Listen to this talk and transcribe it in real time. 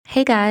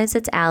Hey guys,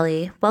 it's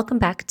Allie. Welcome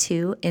back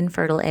to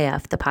Infertile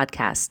AF, the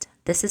podcast.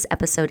 This is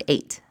episode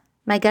 8.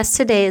 My guest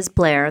today is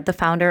Blair, the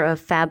founder of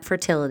Fab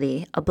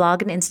Fertility, a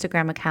blog and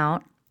Instagram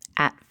account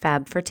at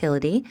Fab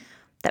Fertility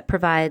that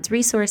provides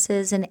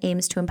resources and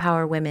aims to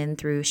empower women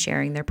through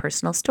sharing their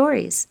personal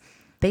stories.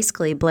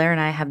 Basically, Blair and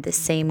I have the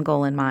same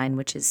goal in mind,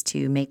 which is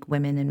to make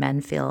women and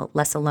men feel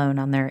less alone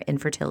on their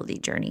infertility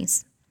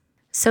journeys.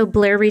 So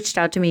Blair reached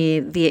out to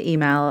me via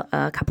email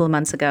a couple of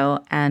months ago,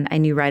 and I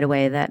knew right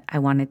away that I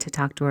wanted to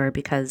talk to her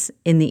because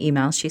in the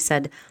email she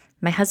said,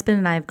 "My husband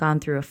and I have gone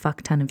through a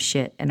fuck ton of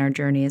shit and our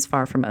journey is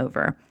far from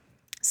over."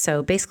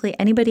 So basically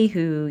anybody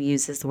who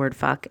uses the word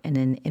fuck in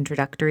an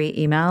introductory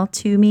email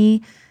to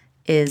me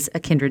is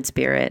a kindred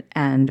spirit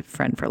and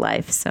friend for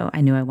life. So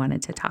I knew I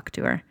wanted to talk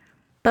to her.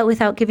 But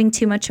without giving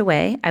too much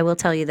away, I will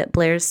tell you that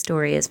Blair's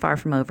story is far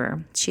from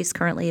over. She's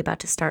currently about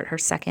to start her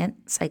second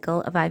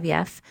cycle of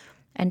IVF,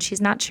 and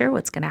she's not sure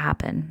what's going to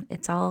happen.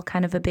 It's all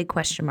kind of a big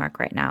question mark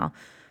right now.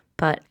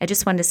 But I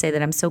just wanted to say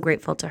that I'm so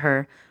grateful to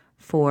her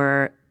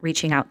for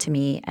reaching out to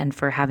me and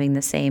for having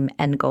the same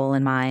end goal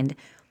in mind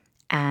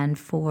and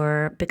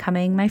for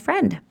becoming my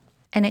friend.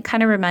 And it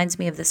kind of reminds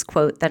me of this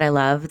quote that I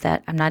love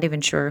that I'm not even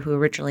sure who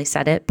originally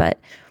said it, but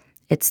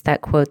it's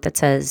that quote that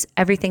says,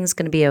 "Everything's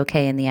going to be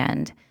okay in the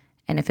end.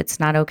 And if it's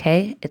not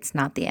okay, it's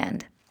not the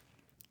end."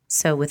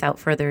 So without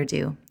further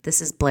ado,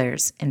 this is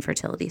Blair's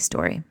infertility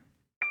story.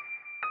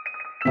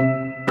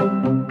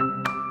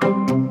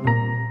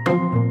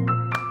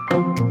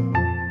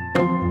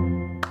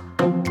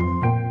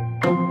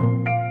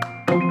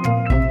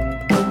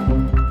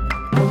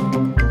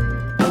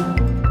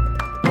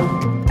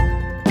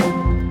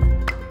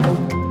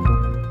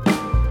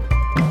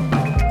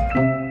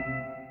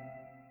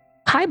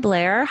 Hi,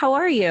 Blair. How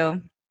are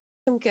you?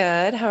 I'm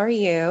good. How are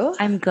you?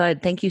 I'm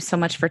good. Thank you so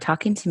much for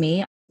talking to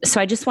me. So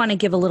I just want to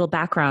give a little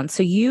background.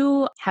 So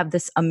you have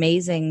this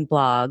amazing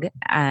blog,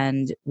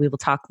 and we will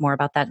talk more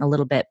about that in a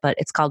little bit, but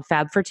it's called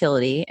Fab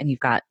Fertility, and you've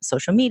got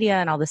social media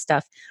and all this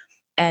stuff.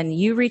 And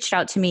you reached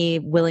out to me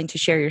willing to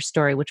share your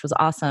story, which was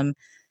awesome.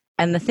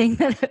 And the thing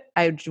that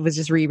I was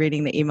just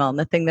rereading the email, and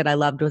the thing that I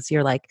loved was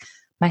you're like,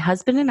 "My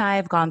husband and I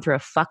have gone through a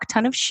fuck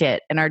ton of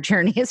shit and our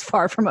journey is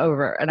far from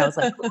over." And I was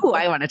like, "Ooh,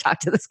 I want to talk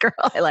to this girl.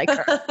 I like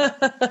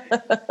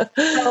her."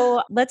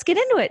 So let's get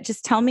into it.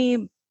 Just tell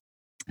me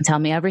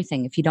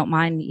everything, if you don't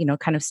mind,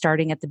 kind of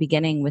starting at the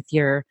beginning with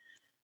your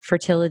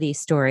fertility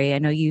story. I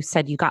know you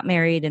said you got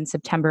married in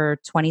September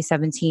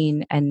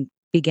 2017 and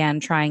began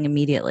trying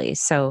immediately.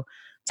 So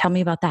tell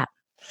me about that.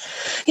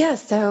 Yeah,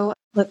 so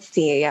let's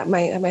see. Yeah,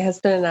 my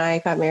husband and I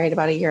got married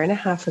about a year and a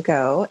half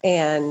ago,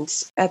 and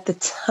at the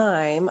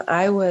time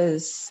I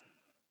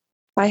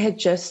had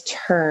just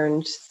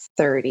turned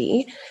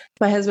 30.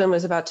 My husband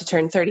was about to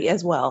turn 30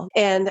 as well.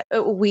 And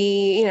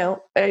we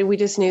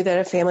just knew that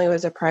a family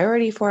was a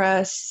priority for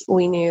us.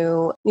 We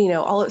knew,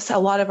 a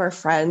lot of our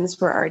friends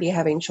were already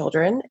having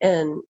children.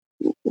 And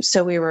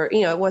so we were,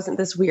 it wasn't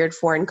this weird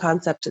foreign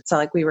concept. It's not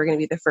like we were going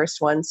to be the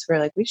first ones. We're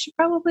like, we should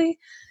probably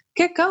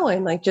get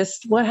going. Like,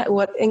 just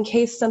what, in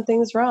case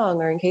something's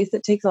wrong or in case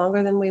it takes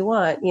longer than we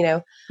want.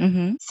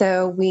 Mm-hmm.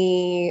 So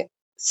we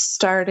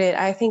started,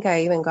 I think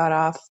I even got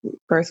off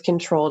birth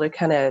control to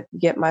kind of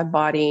get my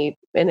body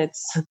in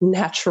its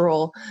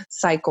natural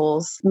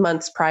cycles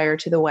months prior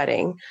to the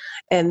wedding.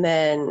 And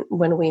then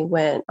when we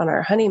went on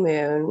our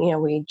honeymoon,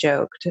 we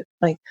joked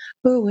like,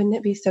 "Ooh, wouldn't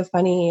it be so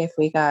funny if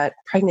we got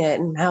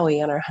pregnant in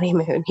Maui on our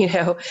honeymoon?"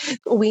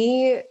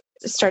 We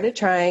started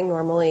trying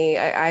normally.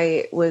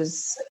 I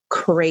was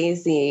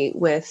crazy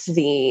with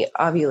the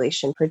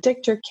ovulation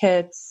predictor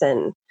kits,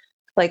 and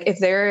like, if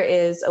there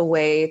is a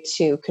way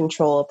to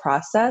control a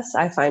process,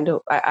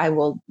 I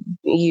will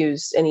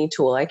use any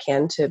tool I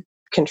can to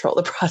control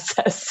the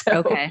process. So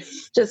Okay.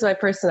 just my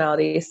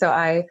personality. So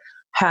I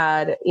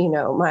had,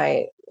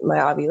 my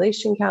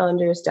ovulation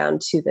calendars down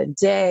to the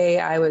day.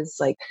 I was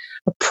like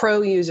a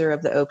pro user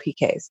of the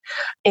OPKs,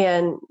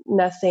 and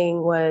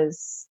nothing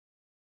was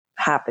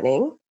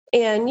happening.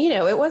 And,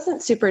 it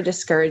wasn't super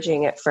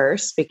discouraging at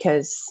first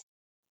because,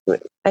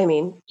 I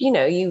mean,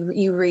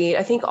 you read,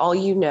 I think all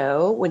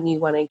when you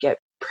want to get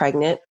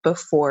pregnant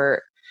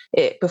before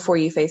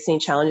you face any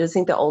challenges, I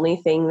think the only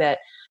thing that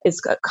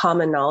is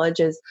common knowledge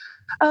is,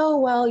 oh,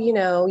 well,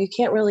 you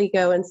can't really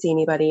go and see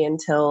anybody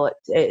until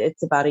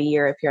it's about a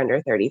year if you're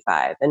under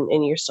 35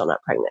 and you're still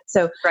not pregnant.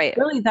 So Right.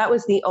 really that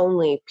was the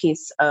only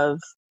piece of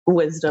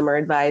wisdom or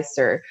advice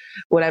or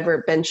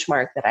whatever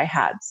benchmark that I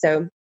had.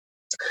 So,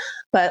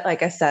 but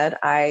like I said,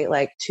 I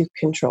like to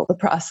control the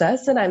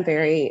process and I'm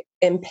very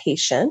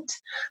impatient.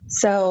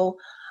 So,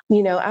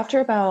 after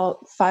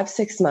about 5,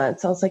 6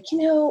 months, I was like,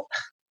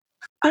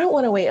 I don't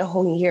want to wait a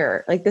whole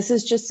year. Like, this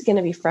is just going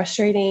to be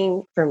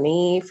frustrating for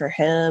me, for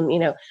him.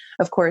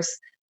 Of course,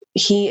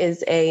 he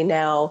is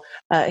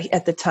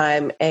at the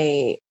time,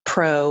 a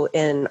pro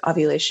in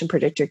ovulation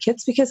predictor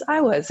kits because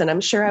I was, and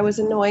I'm sure I was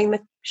annoying the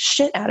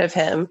shit out of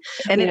him.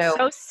 And it's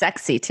so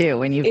sexy too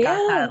when you've got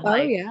Yeah. that Oh,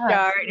 like yeah.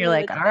 chart and you're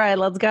like, all right,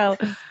 let's go.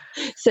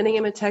 Sending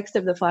him a text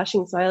of the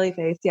flashing smiley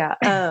face. Yeah.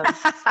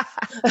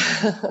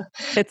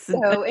 It's a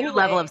So new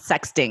level of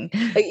sexting.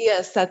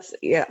 yes, that's,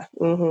 yeah.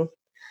 Hmm.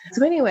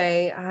 So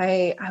anyway,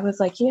 I was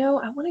like,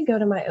 I want to go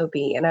to my OB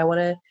and I want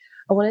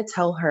to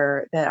tell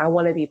her that I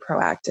want to be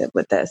proactive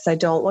with this. I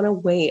don't want to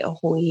wait a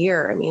whole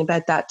year. I mean,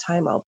 at that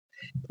time,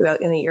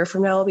 about in a year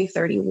from now, I'll be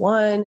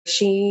 31.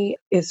 She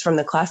is from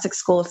the classic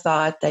school of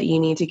thought that you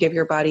need to give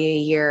your body a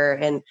year.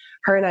 And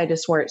her and I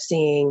just weren't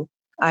seeing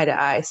eye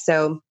to eye.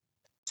 So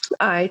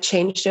I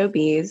changed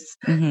OBs.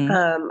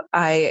 Mm-hmm.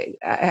 I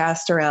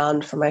asked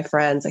around for my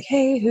friends, like,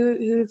 hey,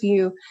 who have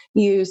you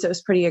used that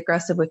was pretty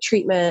aggressive with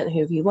treatment?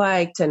 Who have you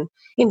liked? And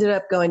ended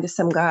up going to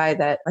some guy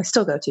that I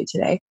still go to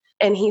today.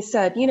 And he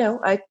said,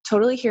 I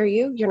totally hear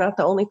you. You're not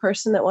the only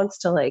person that wants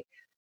to like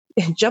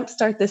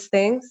jumpstart this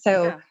thing.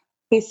 So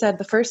he said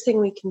the first thing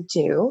we can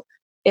do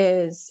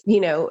is,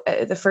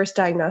 the first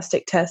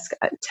diagnostic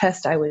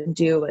test I would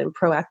do in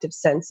proactive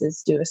sense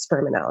is do a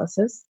sperm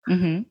analysis.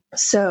 Mm-hmm.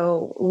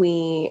 So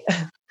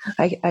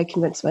I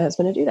convinced my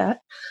husband to do that.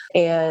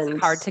 And was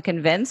it hard to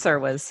convince, or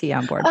was he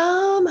on board?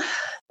 No,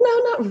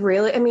 not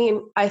really. I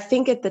mean, I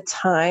think at the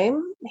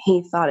time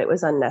he thought it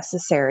was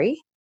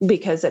unnecessary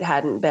because it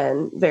hadn't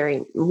been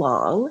very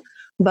long.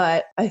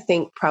 But I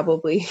think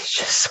probably he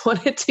just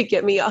wanted to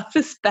get me off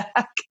his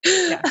back.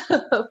 Yeah.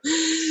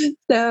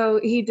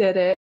 So he did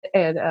it.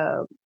 And,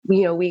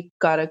 we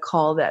got a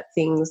call that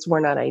things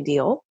were not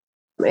ideal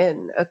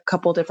in a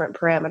couple different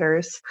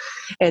parameters.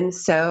 And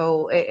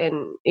so,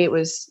 and it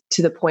was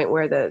to the point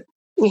where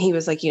he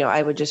was like,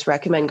 I would just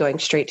recommend going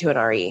straight to an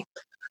RE.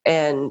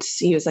 And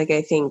he was like,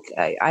 I think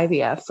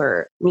IVF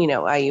or,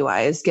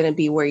 IUI is going to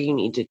be what you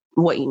need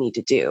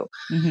to do.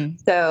 Mm-hmm.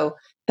 So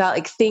that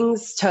like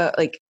things to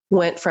like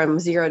went from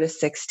 0 to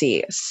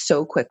 60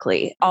 so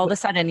quickly. All of a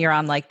sudden you're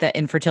on like the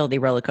infertility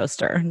roller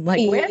coaster.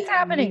 Like, what's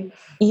happening?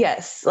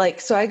 Yes.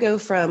 Like, so I go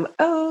from,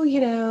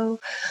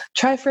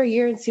 try for a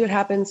year and see what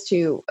happens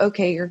to,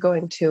 okay, you're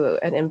going to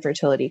an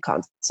infertility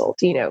consult,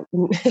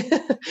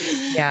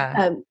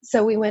 Yeah.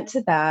 So we went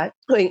to that,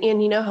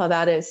 and you know how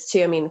that is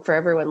too. I mean, for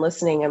everyone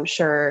listening, I'm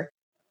sure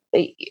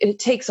it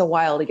takes a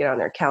while to get on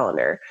their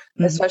calendar,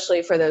 mm-hmm.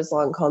 especially for those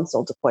long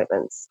consult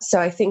appointments. So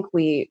I think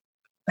we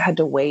had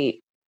to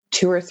wait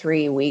 2 or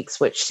 3 weeks,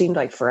 which seemed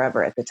like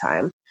forever at the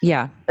time.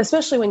 Yeah.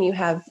 Especially when you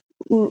have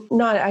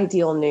not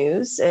ideal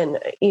news and,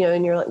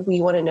 and you're like,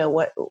 we want to know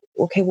what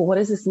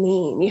does this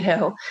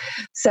mean?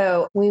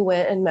 So we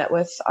went and met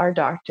with our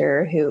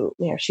doctor who,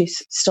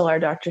 she's still our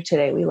doctor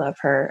today. We love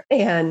her.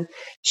 And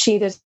she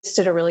just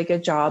did a really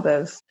good job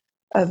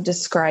of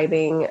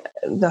describing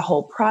the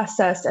whole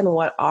process and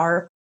what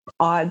our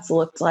odds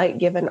looked like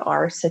given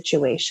our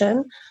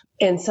situation.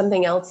 And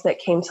something else that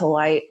came to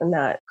light in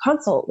that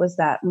consult was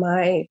that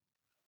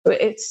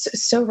it's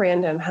so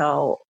random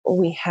how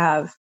we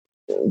have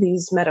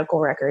these medical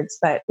records,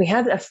 but we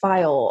had a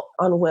file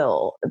on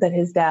Will that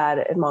his dad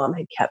and mom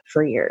had kept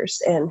for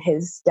years, and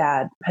his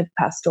dad had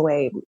passed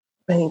away,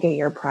 I think, a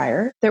year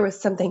prior. There was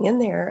something in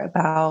there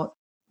about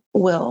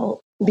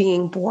Will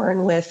being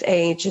born with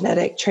a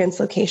genetic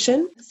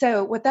translocation.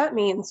 So what that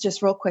means,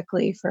 just real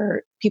quickly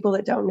for people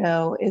that don't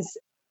know, is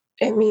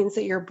it means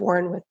that you're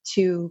born with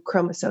 2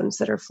 chromosomes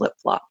that are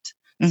flip-flopped.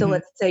 Mm-hmm. So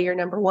let's say your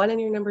number 1 and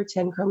your number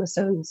 10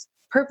 chromosomes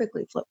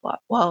perfectly flip-flop.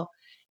 Well,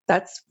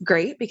 that's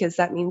great because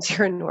that means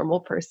you're a normal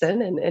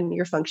person and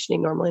you're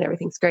functioning normally and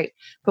everything's great.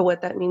 But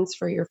what that means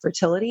for your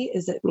fertility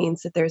is it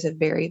means that there's a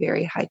very,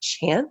 very high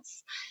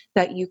chance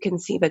that you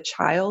conceive a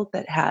child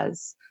that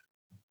has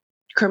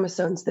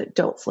chromosomes that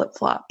don't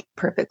flip-flop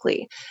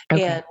perfectly.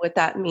 Okay. And what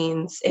that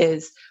means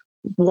is,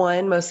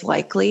 one, most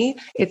likely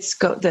it's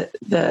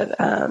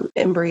the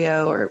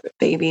embryo or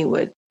baby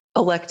would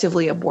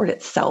electively abort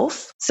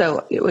itself.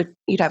 So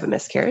you'd have a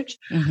miscarriage,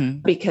 mm-hmm.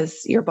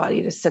 because your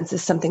body just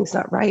senses something's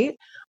not right.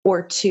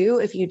 Or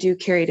 2, if you do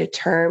carry to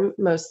term,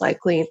 most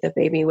likely the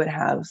baby would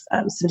have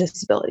some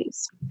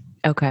disabilities.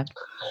 Okay.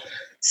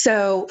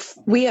 So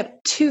we have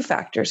 2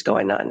 factors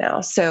going on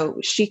now. So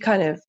she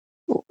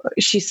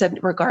said,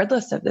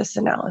 regardless of this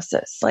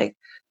analysis, like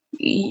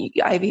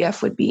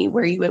IVF would be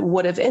where you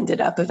would have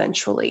ended up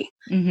eventually.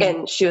 Mm-hmm.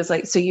 And she was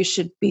like, so you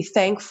should be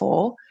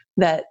thankful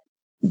that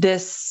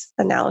this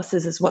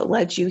analysis is what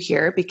led you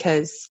here,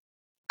 because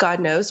God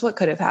knows what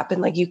could have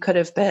happened. Like you could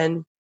have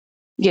been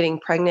getting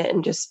pregnant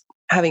and just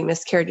having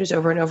miscarriages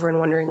over and over and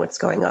wondering what's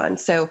going on.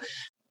 So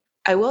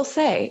I will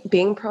say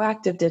being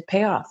proactive did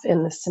pay off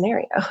in this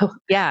scenario.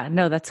 Yeah,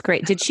 no, that's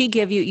great. Did she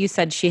give you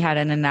said she had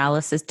an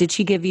analysis. Did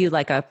she give you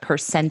like a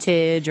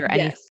percentage or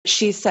anything? Yes.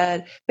 She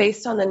said,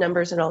 based on the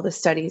numbers and all the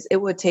studies, it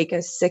would take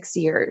us 6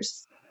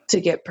 years to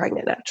get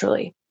pregnant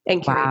naturally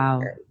and carry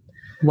Wow.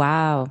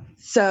 Wow.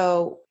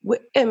 So,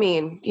 I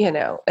mean,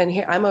 and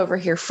here I'm over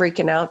here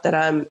freaking out that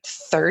I'm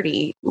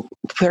 30,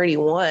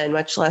 31,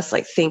 much less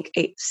like think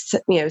 6,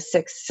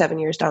 7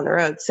 years down the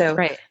road. So,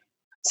 right.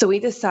 So we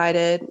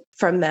decided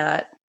from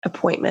that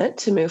appointment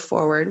to move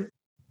forward.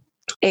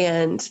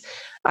 And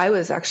I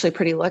was actually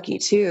pretty lucky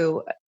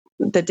too.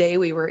 The day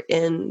we were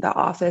in the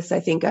office, I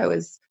think I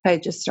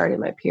had just started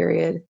my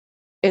period.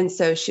 And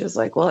so she was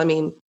like, well, I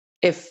mean,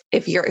 if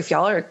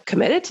y'all are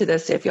committed to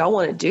this, if y'all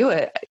want to do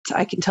it,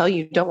 I can tell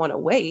you don't want to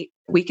wait.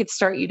 We could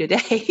start you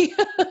today.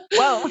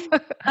 Whoa.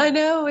 I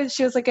know. And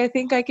she was like, I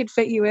think I could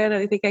fit you in.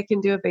 I think I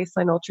can do a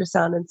baseline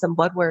ultrasound and some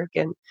blood work.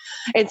 And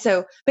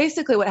so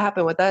basically what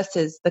happened with us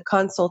is the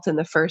consult and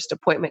the first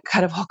appointment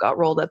kind of all got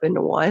rolled up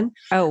into one.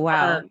 Oh,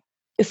 wow.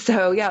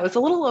 So yeah, it was a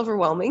little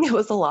overwhelming. It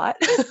was a lot.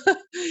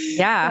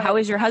 Yeah. How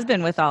is your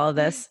husband with all of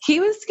this? He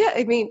was good.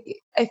 I mean,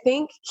 I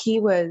think he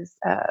was,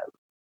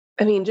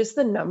 I mean, just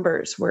the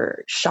numbers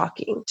were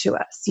shocking to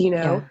us, you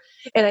know?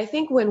 Yeah. And I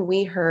think when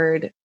we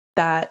heard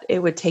that it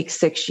would take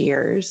 6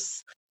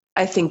 years,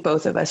 I think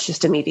both of us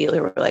just immediately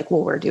were like,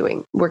 well, we're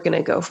going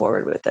to go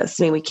forward with this.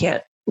 I mean,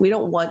 we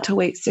don't want to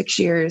wait 6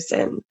 years,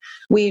 and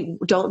we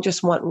don't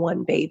just want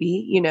one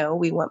baby, you know,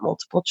 we want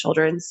multiple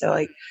children. So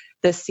like,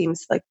 this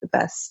seems like the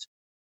best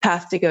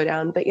path to go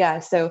down. But yeah,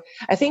 so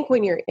I think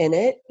when you're in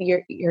it,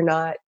 you're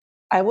not,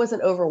 I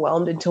wasn't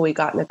overwhelmed until we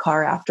got in the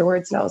car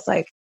afterwards. And I was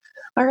like,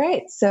 all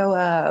right.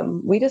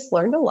 So we just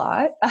learned a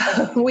lot.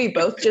 We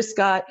both just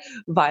got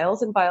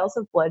vials and vials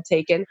of blood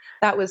taken.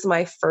 That was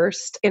my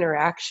first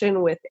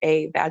interaction with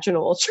a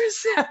vaginal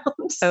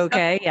ultrasound. So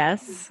Okay.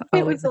 Yes.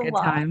 it was Always a a good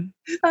lot. time.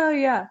 Oh,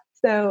 yeah.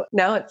 So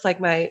now it's like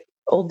my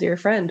old dear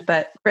friend.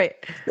 But Right.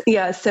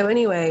 yeah. So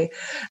anyway,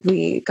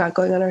 we got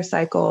going on our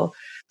cycle.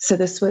 So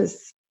this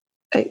was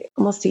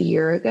almost a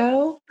year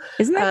ago.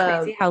 Isn't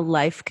that crazy how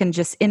life can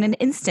just in an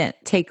instant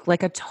take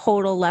like a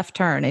total left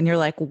turn and you're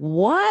like,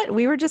 what?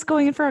 We were just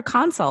going in for a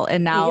consult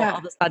and now Yeah. all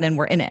of a sudden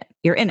we're in it.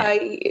 You're in it. I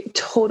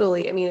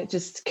mean, it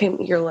just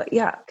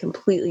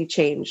completely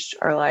changed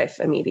our life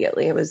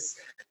immediately. It was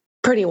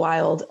pretty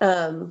wild.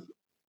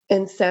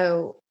 And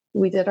so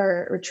we did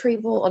our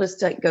retrieval. I'll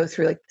just like go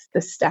through like the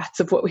stats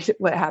of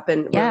what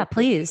happened. Yeah,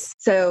 please.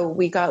 So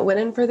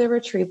went in for the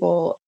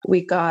retrieval.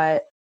 We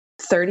got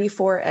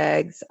 34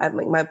 eggs.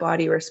 My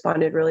body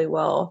responded really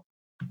well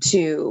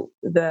to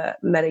the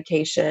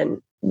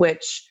medication,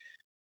 which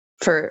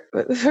for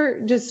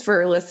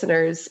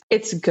listeners,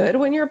 it's good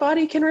when your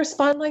body can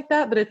respond like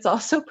that, but it's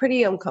also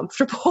pretty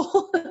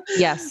uncomfortable.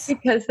 Yes.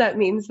 Because that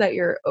means that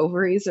your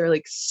ovaries are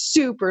like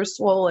super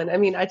swollen. I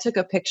mean, I took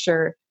a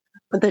picture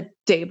the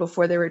day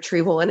before the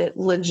retrieval and it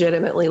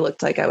legitimately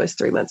looked like I was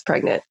 3 months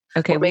pregnant.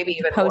 Okay, or we maybe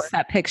need to even post more.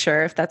 that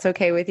picture if that's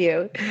okay with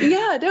you.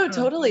 Yeah, no,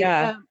 totally.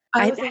 Yeah.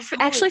 I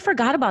Actually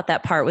forgot about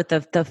that part with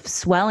the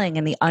swelling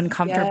and the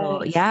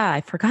uncomfortable. Yes. Yeah,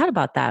 I forgot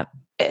about that.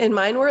 And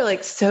mine were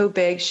like so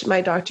big.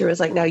 My doctor was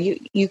like, "No,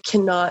 you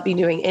cannot be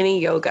doing any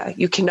yoga.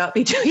 You cannot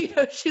be doing."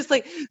 She's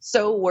like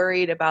so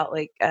worried about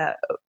like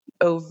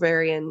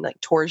ovarian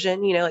like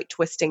torsion, like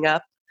twisting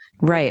up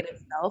Right.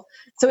 itself.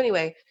 So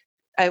anyway,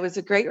 I was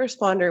a great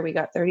responder. We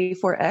got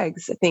 34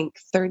 eggs. I think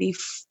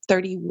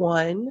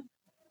 31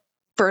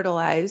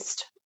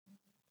 fertilized.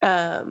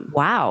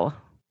 Wow.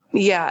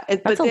 Yeah,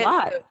 That's a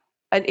lot.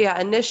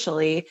 Yeah,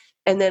 initially,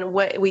 and then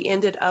what we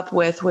ended up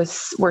with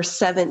were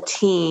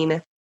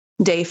 17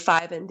 day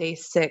 5 and day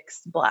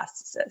 6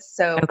 blastocysts.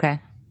 So Okay.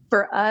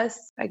 for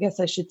us, I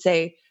guess I should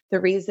say the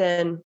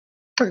reason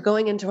we're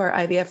going into our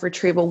IVF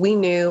retrieval, we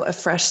knew a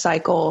fresh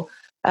cycle,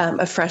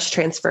 a fresh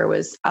transfer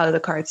was out of the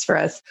cards for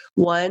us.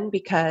 One,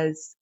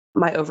 because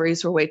my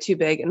ovaries were way too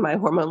big and my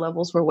hormone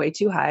levels were way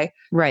too high.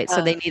 Right.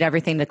 So they need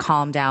everything to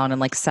calm down and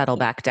like settle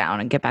back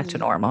down and get back to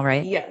normal,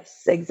 right?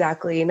 Yes,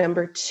 exactly.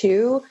 Number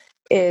 2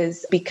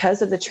 is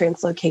because of the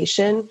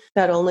translocation,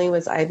 not only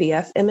was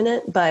IVF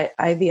imminent, but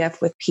IVF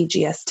with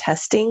PGS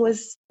testing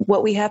was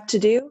what we have to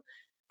do.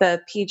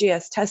 The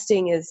PGS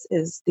testing is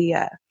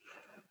the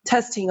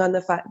testing on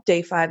the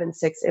day 5 and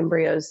 6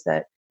 embryos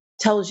that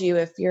tells you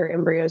if your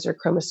embryos are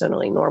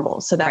chromosomally normal.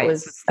 So that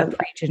was it's the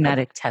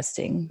pre-genetic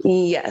testing.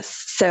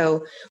 Yes.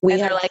 So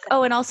they're like,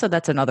 oh, and also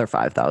that's another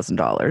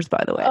 $5,000,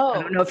 by the way.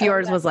 I don't know if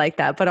yours was like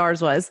that, but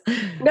ours was.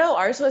 No,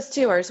 ours was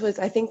too. Ours was,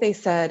 I think they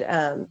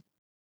said,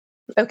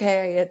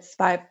 okay, it's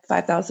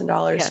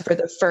 $5,000 for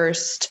the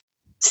first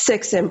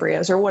 6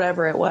 embryos or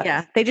whatever it was.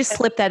 Yeah. They just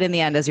slipped that in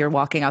the end as you're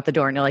walking out the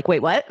door and you're like,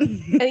 wait, what?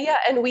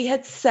 And we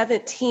had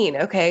 17.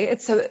 Okay.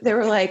 And so they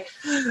were like,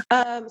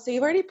 so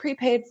you've already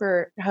prepaid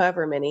for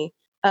however many,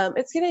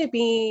 it's going to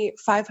be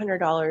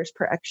 $500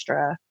 per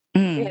extra.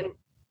 And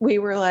we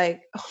were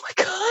like, oh my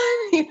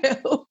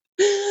God,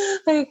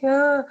 like,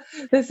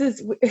 this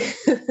is,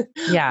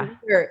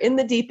 we're in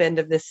the deep end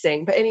of this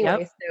thing. But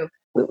anyway, so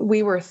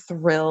we were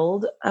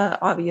thrilled,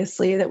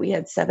 obviously, that we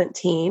had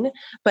 17.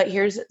 But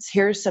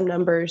here's some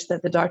numbers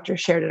that the doctor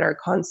shared at our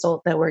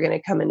consult that we're going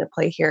to come into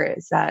play here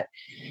is that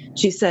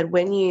she said,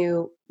 when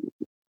you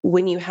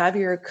have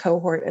your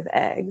cohort of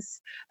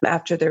eggs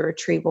after the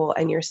retrieval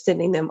and you're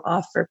sending them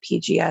off for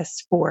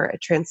PGS for a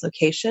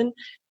translocation,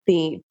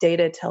 the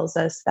data tells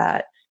us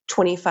that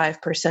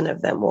 25%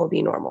 of them will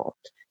be normal.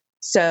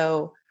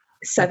 So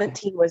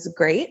 17 was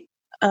great,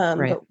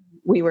 but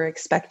we were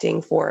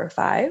expecting 4 or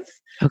 5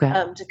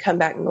 to come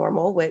back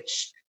normal,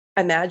 which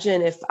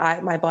imagine if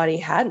my body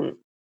hadn't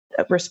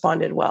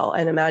responded well,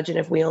 and imagine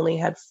if we only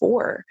had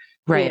 4,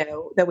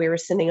 that we were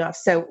sending off.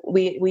 So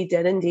we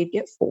did indeed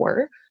get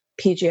 4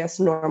 PGS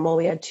normal.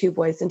 We had 2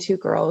 boys and 2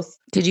 girls.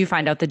 Did you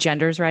find out the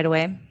genders right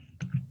away?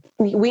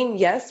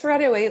 Yes,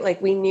 right away.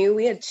 Like we knew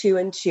we had 2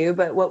 and 2,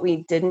 but what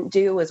we didn't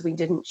do was we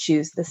didn't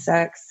choose the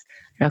sex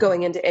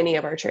going into any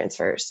of our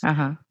transfers.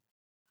 Uh-huh.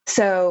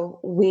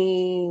 So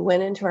we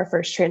went into our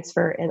first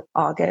transfer in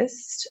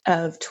August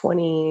of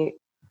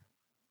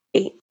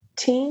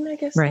 2018, I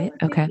guess. Right.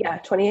 Okay. Yeah,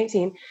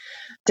 2018.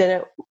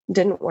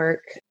 Didn't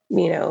work.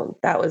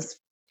 That was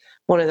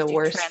one of the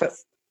worst.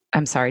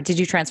 I'm sorry. Did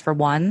you transfer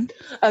one?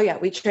 Oh yeah,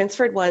 we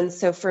transferred one.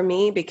 So for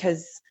me,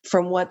 because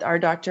from what our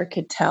doctor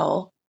could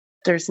tell,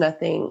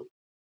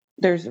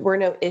 were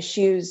no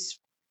issues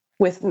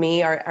with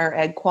me. Our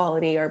egg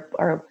quality,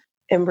 our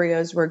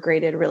embryos were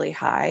graded really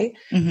high.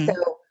 Mm-hmm.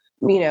 So,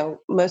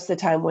 most of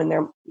the time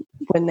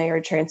when they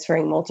are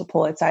transferring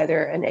multiple, it's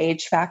either an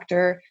age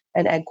factor,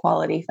 an egg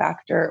quality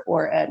factor,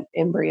 or an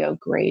embryo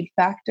grade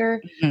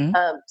factor.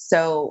 Mm-hmm.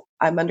 So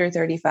I'm under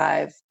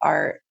 35.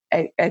 Our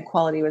egg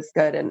quality was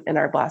good, and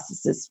our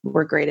blastocysts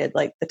were graded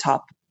like the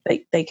top.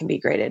 They can be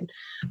graded.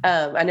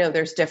 I know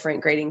there's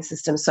different grading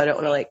systems, so I don't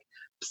want to like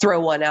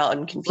throw one out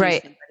and confuse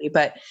anybody.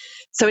 But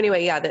so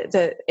anyway, yeah,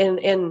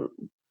 in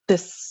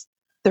this,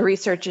 the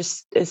research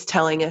is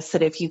telling us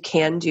that if you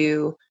can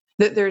do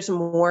that, there's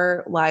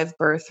more live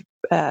birth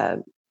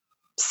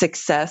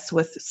success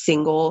with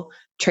single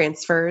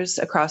transfers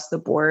across the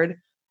board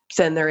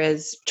than there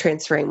is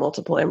transferring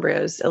multiple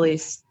embryos. At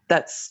least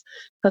that's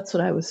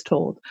what I was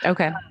told.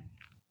 Okay.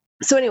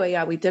 So anyway,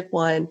 yeah, we did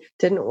one,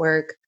 didn't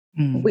work.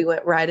 We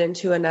went right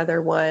into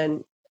another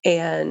one,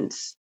 and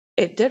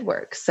it did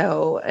work.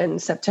 So in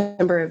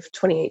September of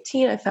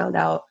 2018, I found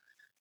out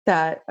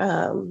that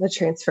the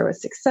transfer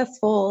was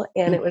successful,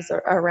 and it was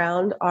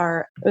around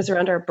our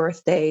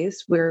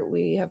birthdays, where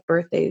we have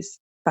birthdays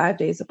 5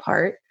 days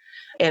apart,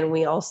 and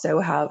we also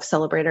have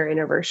celebrate our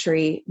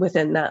anniversary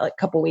within that like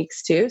couple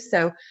weeks too.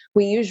 So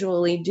we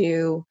usually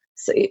do.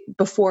 So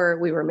before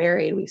we were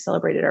married, we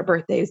celebrated our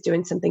birthdays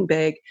doing something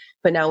big,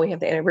 but now we have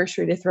the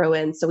anniversary to throw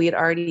in. So we had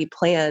already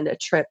planned a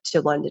trip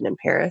to London and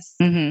Paris.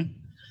 Mm-hmm.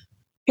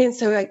 And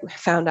so I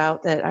found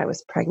out that I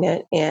was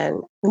pregnant and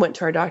went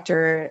to our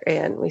doctor,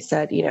 and we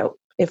said,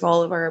 if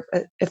all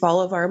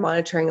of our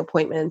monitoring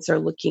appointments are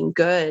looking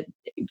good,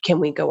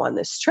 can we go on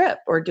this trip,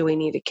 or do we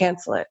need to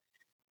cancel it?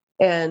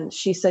 And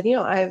she said,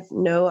 I have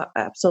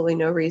absolutely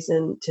no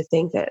reason to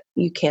think that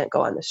you can't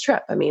go on this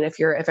trip. I mean, if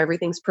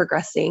everything's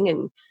progressing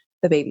and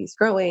the baby's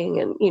growing,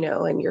 and,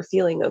 and you're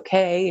feeling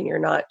okay and you're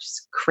not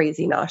just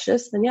crazy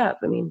nauseous, then yeah,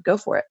 I mean, go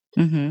for it.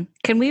 Mm-hmm.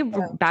 Can we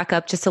back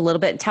up just a little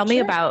bit? Tell me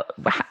about,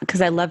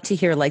 because I love to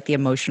hear like the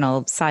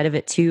emotional side of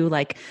it too.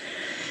 Like,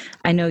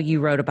 I know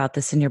you wrote about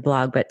this in your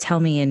blog, but tell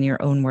me in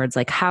your own words,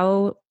 like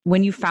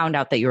when you found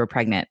out that you were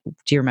pregnant,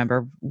 do you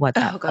remember what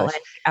that felt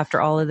like after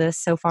all of this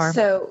so far?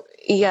 So,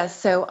 yes.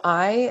 So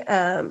I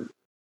am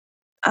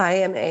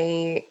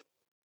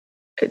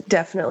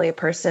definitely a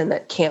person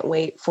that can't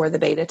wait for the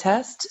beta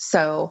test.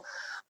 So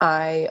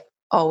I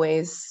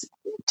always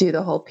do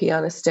the whole pee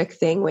on a stick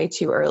thing way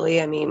too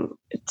early. I mean,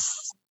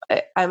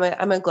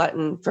 I'm a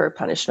glutton for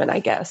punishment, I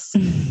guess.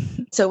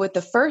 So with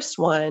the first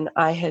one,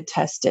 I had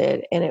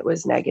tested and it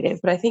was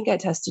negative, but I think I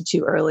tested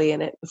too early,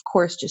 and it, of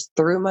course, just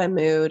threw my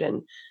mood.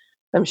 And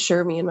I'm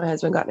sure me and my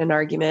husband got in an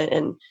argument.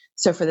 And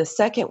so for the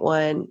second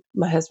one,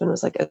 my husband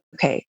was like,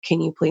 okay, can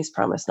you please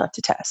promise not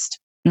to test?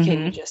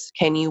 Mm-hmm.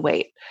 Can you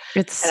wait?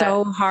 It's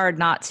so hard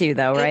not to,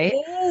 though, right?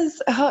 It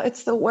is. Oh,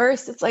 it's the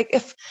worst. It's like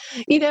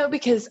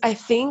because I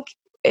think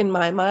in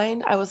my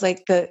mind, I was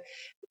like the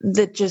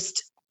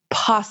just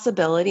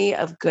possibility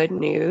of good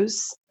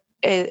news,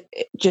 it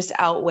just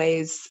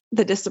outweighs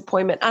the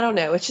disappointment. I don't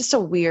know. It's just a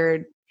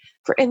weird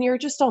and you're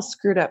just all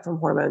screwed up from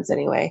hormones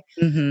anyway.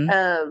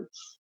 Mm-hmm.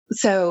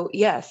 So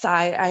yes,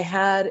 I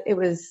had, it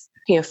was,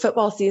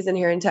 football season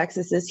here in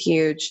Texas is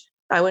huge.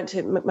 My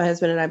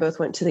husband and I both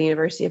went to the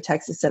University of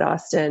Texas at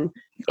Austin.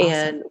 Awesome.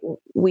 And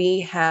we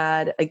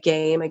had a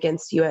game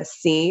against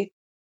USC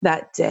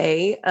that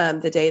day,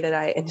 the day that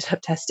I ended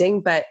up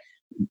testing, but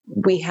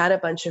we had a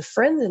bunch of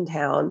friends in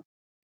town,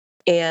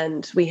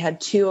 and we had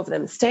 2 of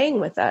them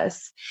staying with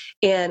us.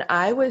 And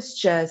I was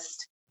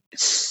just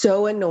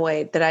so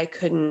annoyed that I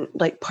couldn't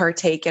like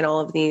partake in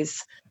all of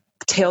these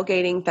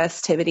tailgating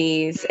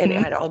festivities. And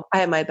I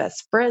had my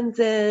best friends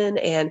in,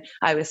 and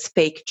I was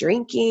fake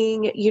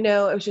drinking,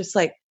 it was just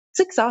like, it's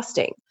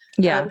exhausting.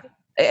 Yeah.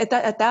 At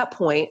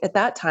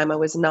that time, I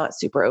was not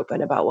super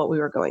open about what we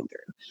were going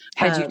through.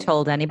 Had you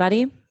told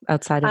anybody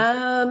outside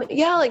of?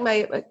 Yeah,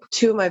 like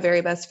 2 of my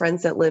very best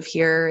friends that live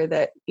here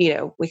that,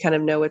 we kind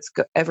of know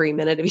every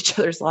minute of each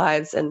other's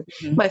lives, and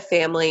my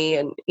family,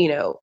 and,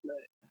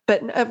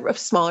 but a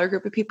smaller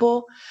group of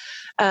people.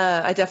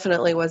 I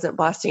definitely wasn't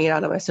blasting it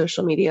out on my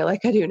social media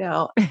like I do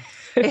now.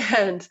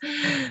 And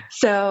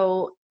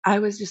so I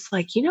was just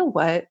like, you know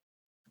what?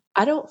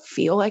 I don't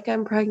feel like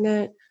I'm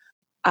pregnant.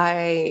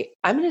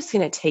 I'm just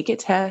going to take a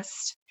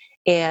test.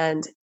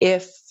 And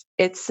if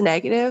it's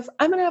negative,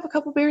 I'm going to have a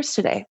couple beers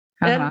today.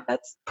 And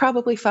that's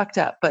probably fucked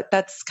up, but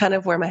that's kind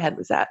of where my head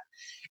was at.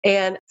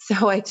 And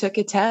so I took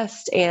a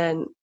test,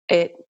 and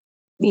it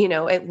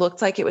it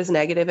looked like it was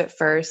negative at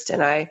first,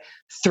 and I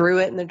threw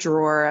it in the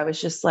drawer. I was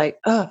just like,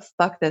 oh,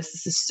 fuck this.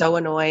 This is so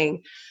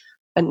annoying.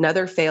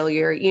 Another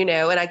failure,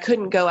 and I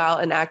couldn't go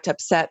out and act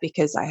upset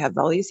because I have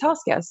all these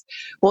house guests.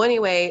 Well,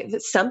 anyway,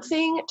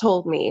 something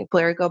told me,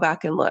 Blair, go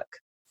back and look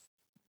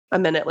a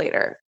minute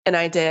later. And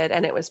I did,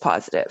 and it was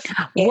positive.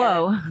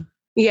 Whoa. And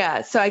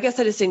yeah. So I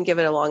guess I just didn't give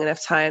it a long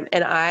enough time.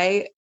 And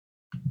I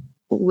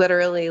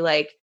literally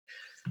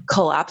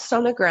collapsed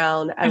on the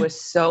ground. I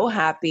was so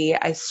happy.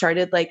 I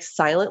started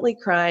silently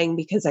crying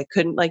because I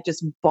couldn't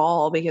just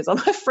bawl because all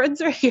my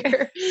friends are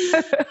here.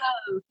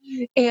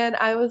 And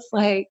I was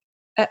like,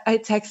 I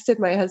texted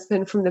my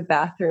husband from the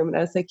bathroom and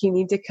I was like, you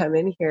need to come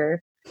in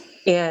here.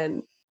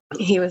 And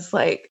he was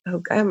like,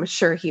 oh, I'm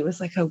sure he was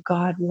like, oh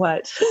God,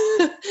 what?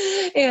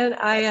 And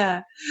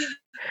I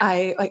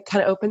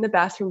kind of opened the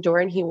bathroom door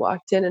and he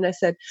walked in and I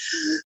said,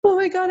 oh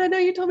my God, I know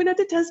you told me not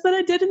to test, but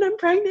I did and I'm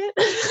pregnant.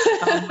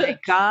 Oh my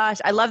gosh.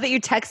 I love that you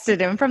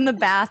texted him from the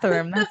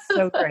bathroom. That's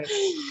so great.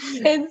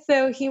 And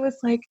so he was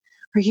like,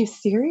 are you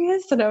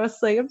serious? And I was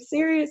like, I'm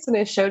serious. And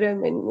I showed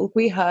him and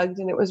we hugged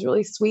and it was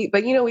really sweet.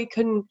 But, we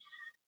couldn't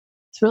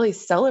really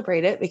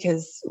celebrate it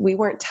because we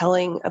weren't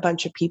telling a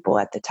bunch of people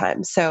at the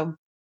time. So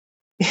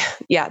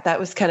yeah, that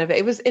was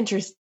it was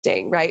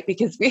interesting, right?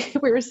 Because we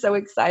were so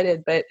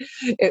excited, but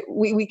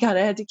we kind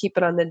of had to keep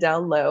it on the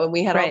down low, and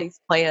we had all these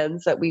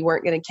plans that we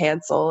weren't going to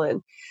cancel.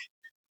 And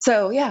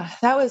so, yeah,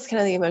 that was kind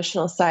of the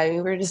emotional side.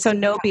 We were just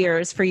no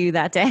beers for you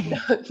that day.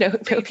 No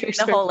beers.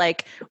 The whole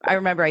I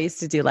remember I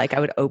used to do I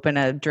would open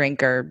a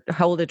drink or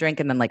hold a drink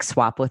and then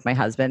swap with my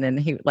husband, and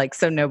he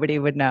so nobody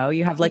would know.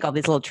 You have all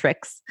these little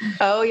tricks.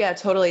 Oh yeah,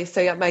 totally.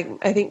 So yeah,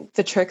 I think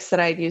the tricks that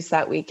I'd used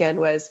that weekend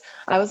was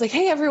I was like,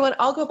 hey everyone,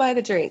 I'll go buy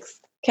the drinks.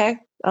 Okay,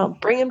 I'll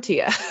bring them to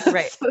you.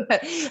 Right. So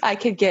that I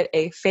could get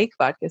a fake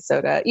vodka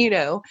soda.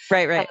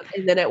 Right.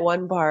 And then at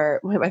one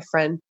bar, my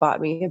friend bought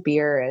me a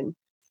beer, and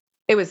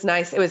it was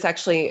nice. It was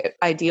actually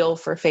ideal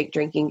for fake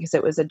drinking because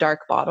it was a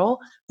dark bottle.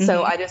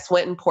 So I just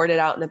went and poured it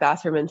out in the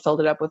bathroom and filled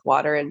it up with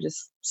water and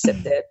just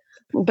sipped it.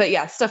 But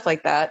yeah, stuff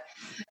like that.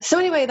 So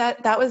anyway,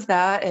 that was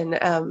that. And,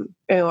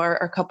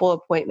 our couple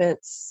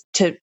appointments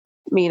to,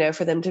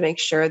 for them to make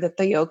sure that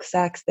the yolk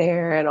sack's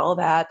there and all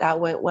that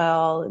went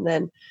well. And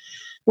then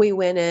we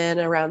went in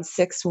around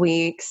 6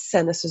 weeks,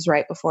 and this was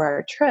right before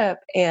our trip.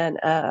 And,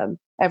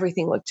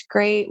 everything looked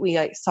great. We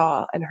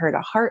saw and heard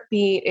a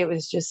heartbeat. It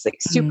was just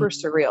super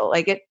surreal.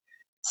 It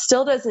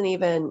still doesn't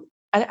even,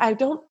 I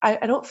don't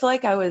feel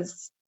like I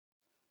was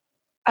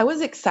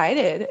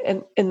excited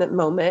in the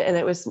moment, and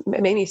it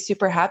made me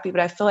super happy, but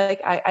I feel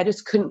like I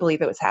just couldn't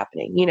believe it was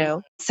happening,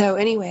 So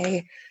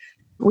anyway,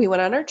 we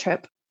went on our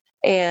trip,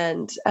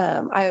 and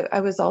I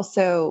was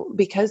also,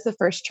 because the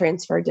first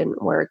transfer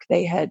didn't work,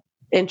 they had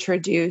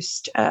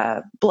introduced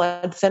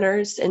blood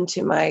thinners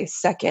into my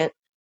second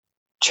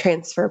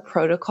transfer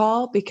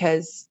protocol,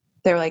 because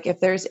they're like, if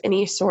there's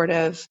any sort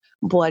of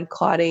blood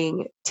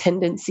clotting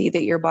tendency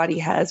that your body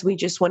has, we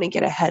just want to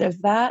get ahead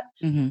of that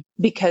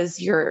because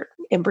your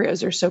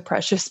embryos are so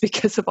precious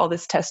because of all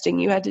this testing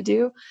you had to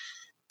do.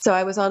 So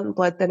I was on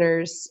blood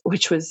thinners,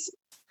 which was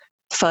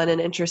fun and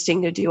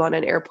interesting to do on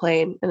an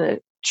airplane in a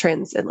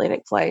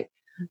transatlantic flight.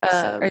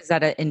 Is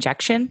that an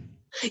injection?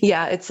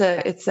 Yeah, it's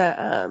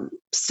a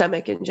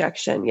stomach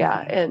injection.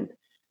 Yeah.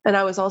 And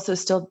I was also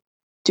still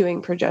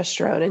doing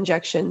progesterone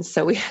injections.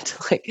 So we had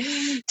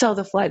to tell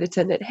the flight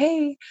attendant,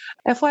 hey,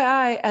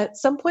 FYI, at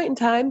some point in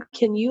time,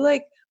 can you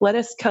let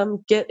us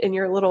come get in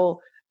your little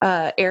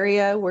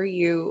area where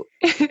you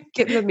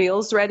get the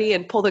meals ready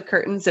and pull the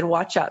curtains and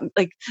watch out,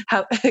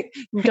 how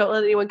don't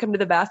let anyone come to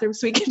the bathroom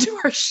so we can do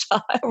our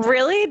shot.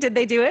 Really? Did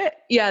they do it?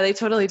 Yeah, they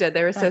totally did.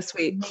 They were so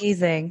sweet.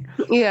 Amazing.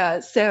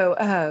 Yeah.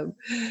 So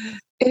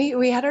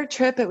we had our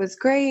trip. It was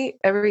great.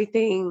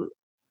 Everything,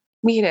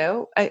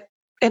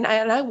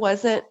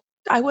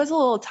 I was a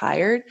little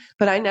tired,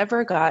 but I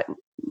never got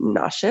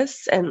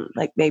nauseous. And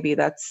maybe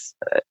that's,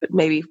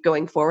 maybe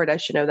going forward, I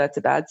should know that's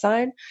a bad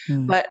sign.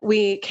 But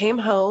we came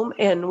home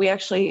and we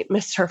actually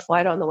missed our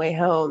flight on the way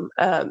home,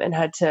 and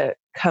had to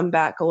come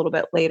back a little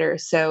bit later.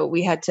 So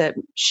we had to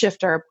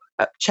shift our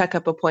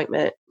checkup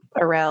appointment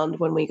around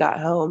when we got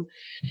home.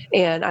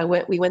 And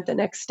we went the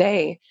next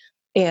day,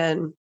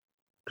 and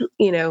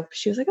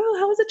she was like, oh,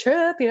 how was the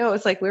trip? It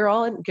was we were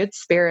all in good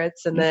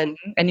spirits. And then,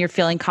 and you're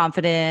feeling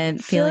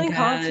confident, feeling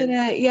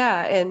confident.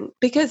 Yeah. And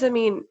because,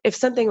 if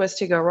something was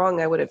to go wrong,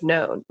 I would have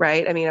known,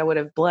 right? I would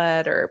have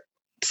bled or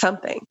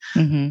something,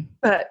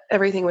 but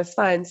everything was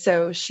fine.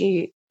 So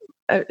she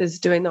is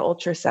doing the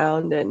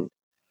ultrasound, and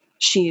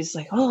she's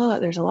like, oh,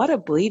 there's a lot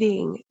of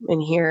bleeding in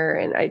here.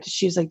 And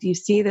she's like, do you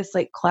see this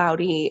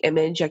cloudy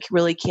image? I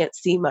really can't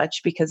see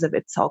much because of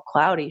it's all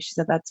cloudy. She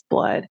said, that's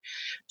blood.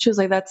 She was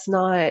like, that's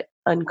not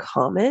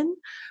uncommon,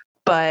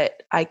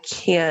 but I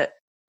can't.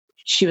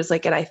 She was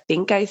like, and I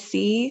think I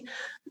see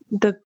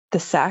the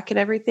sac and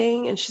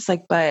everything. And she's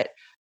like, but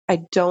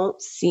I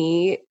don't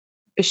see,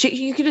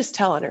 you could just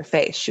tell on her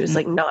face. She was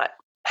not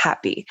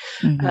happy.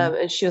 Mm-hmm.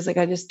 And she was like,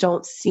 I just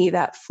don't see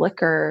that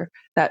flicker,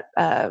 that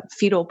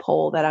fetal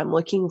pole that I'm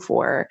looking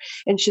for.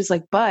 And she's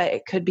like, but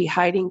it could be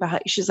hiding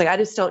behind. She's like,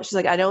 she's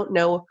like, I don't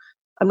know.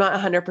 I'm not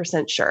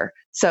 100% sure.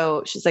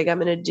 So she's like, I'm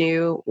going to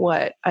do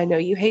what I know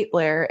you hate,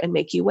 Blair, and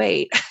make you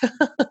wait.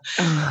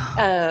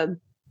 um,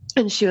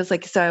 and she was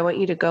like, so I want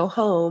you to go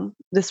home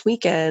this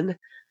weekend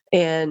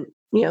and,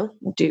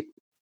 do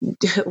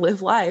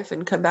live life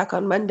and come back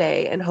on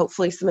Monday. And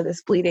hopefully some of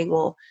this bleeding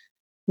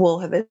will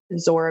have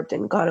absorbed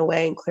and gone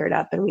away and cleared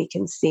up and we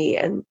can see.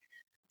 And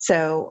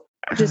so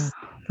just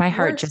my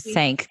heart just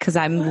sank because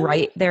I'm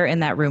right there in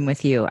that room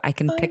with you. I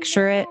can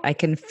picture it. I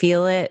can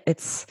feel it.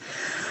 It's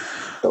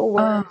the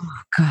worst. Oh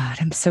God,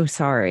 I'm so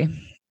sorry.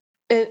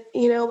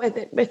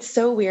 It's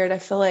so weird. I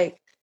feel like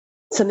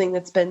something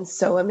that's been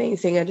so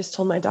amazing. I just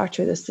told my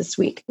doctor this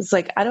week. It's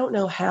like, I don't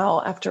know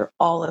how after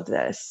all of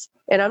this,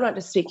 and I'm not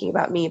just speaking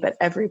about me, but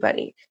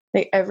everybody,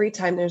 like every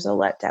time there's a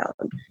letdown,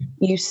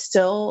 you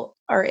still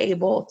are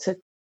able to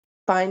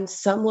find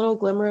some little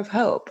glimmer of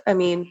hope. I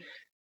mean,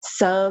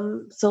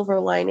 some silver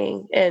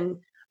lining. And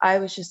I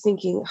was just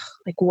thinking,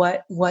 like,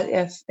 what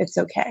if it's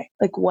okay?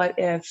 Like, what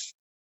if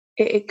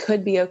it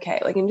could be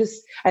okay? Like, and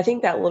just, I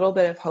think that little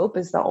bit of hope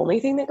is the only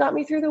thing that got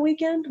me through the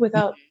weekend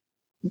without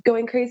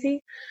going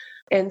crazy.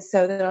 And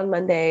so then on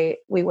Monday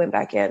we went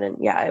back in and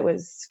yeah, it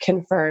was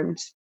confirmed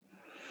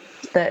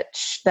that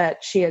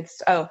she had,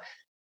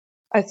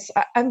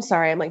 I'm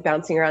sorry, I'm like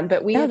bouncing around,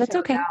 but No, that's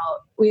okay.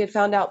 we had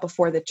found out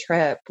before the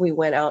trip. We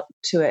went out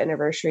to an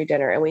anniversary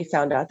dinner and we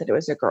found out that it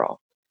was a girl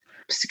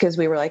because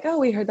we were like, oh,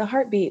 we heard the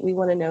heartbeat. We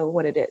want to know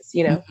what it is,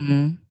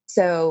 Mm-hmm.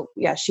 So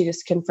yeah, she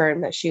just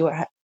confirmed that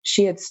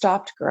she had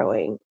stopped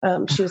growing.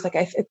 She was like,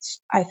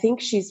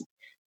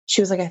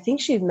 she was like, I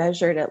think she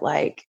measured at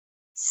like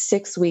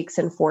 6 weeks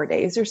and 4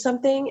 days or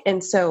something.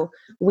 And so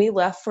we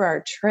left for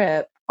our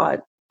trip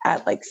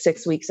at like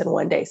 6 weeks and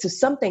 1 day. So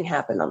something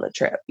happened on the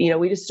trip.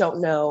 We just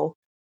don't know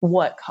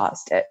what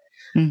caused it.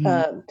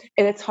 Mm-hmm.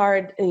 And it's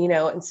hard,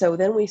 and so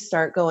then we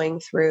start going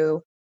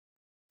through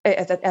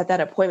at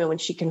that appointment when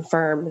she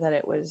confirmed that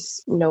it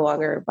was no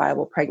longer a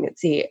viable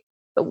pregnancy.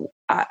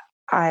 I,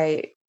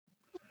 I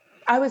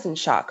I was in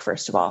shock,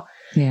 first of all.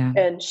 Yeah.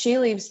 And she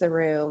leaves the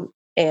room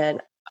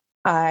and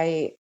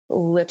I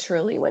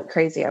literally went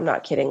crazy. I'm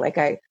not kidding. Like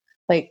I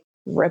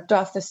ripped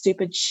off the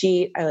stupid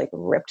sheet. I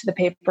ripped the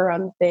paper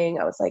on the thing.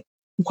 I was like,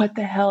 what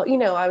the hell?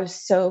 I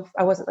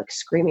wasn't like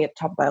screaming at the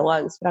top of my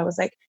lungs, but I was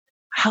like,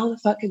 how the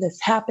fuck did this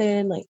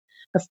happen? Like,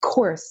 of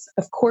course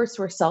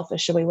we're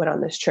selfish and we went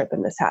on this trip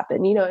and this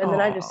happened, and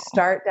then I just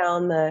start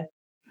down the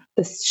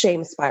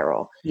shame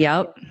spiral.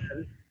 Yep.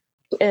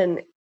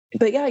 And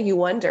but yeah, you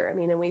wonder. I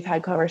mean, and we've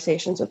had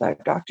conversations with our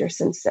doctor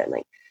since then.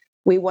 Like,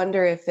 we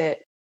wonder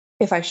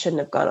if I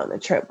shouldn't have gone on the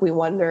trip. We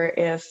wonder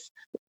if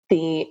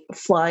the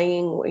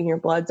flying when your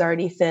blood's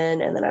already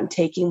thin and then I'm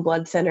taking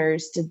blood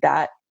thinners, did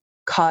that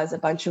cause a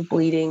bunch of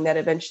bleeding that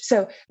eventually?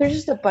 So there's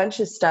just a bunch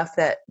of stuff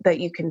that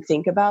you can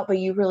think about, but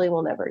you really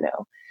will never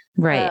know.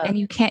 Right. And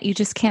you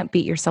just can't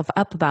beat yourself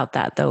up about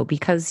that though,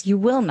 because you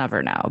will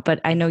never know. But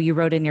I know you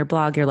wrote in your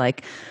blog, you're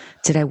like,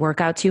 did I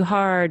work out too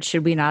hard?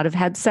 Should we not have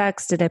had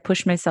sex? Did I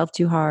push myself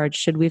too hard?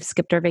 Should we have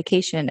skipped our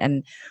vacation?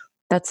 And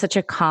those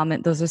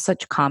are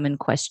such common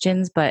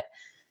questions, but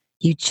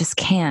you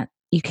can't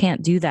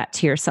do that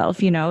to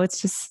yourself.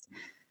 It's just,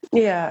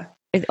 Yeah.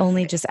 it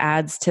only just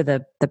adds to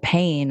the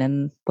pain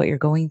and what you're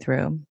going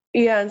through.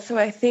 Yeah. And so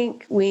I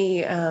think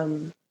we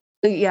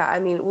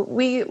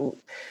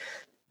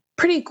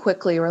pretty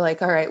quickly we're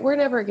like, all right, we're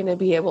never going to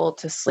be able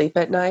to sleep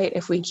at night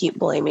if we keep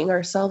blaming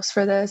ourselves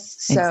for this.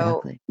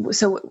 Exactly.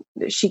 So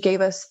she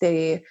gave us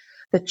the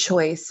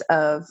choice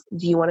of,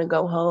 do you want to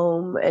go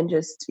home and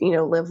just,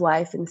 live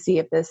life and see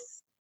if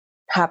this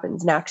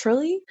happens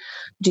naturally?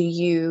 Do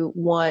you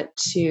want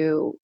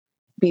to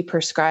be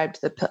prescribed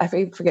I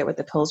forget what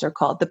the pills are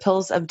called, the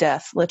pills of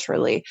death,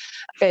 literally,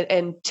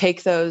 and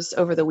take those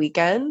over the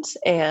weekend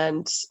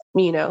and,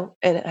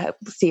 and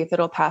see if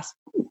it'll pass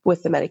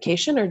with the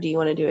medication, or do you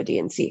want to do a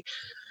DNC?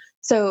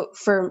 So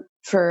for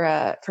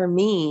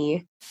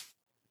me,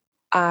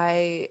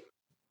 I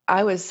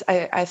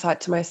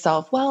thought to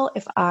myself, well,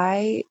 if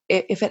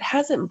it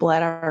hasn't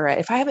bled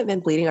already, if I haven't been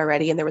bleeding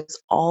already and there was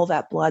all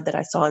that blood that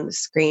I saw on the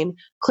screen,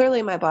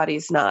 clearly my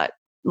body's not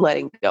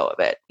letting go of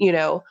it,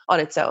 on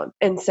its own.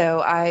 And so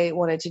I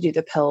wanted to do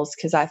the pills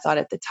because I thought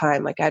at the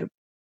time, like,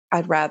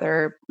 I'd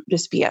rather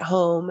just be at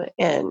home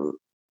and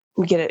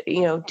get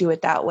it, do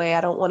it that way.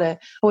 I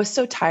was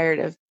so tired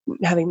of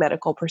having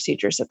medical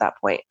procedures at that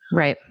point.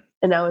 Right.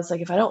 And I was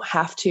like, if I don't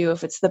have to,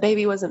 if it's the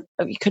baby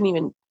you couldn't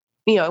even,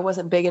 it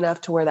wasn't big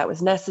enough to where that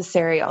was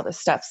necessary, all this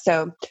stuff.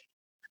 So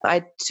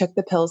I took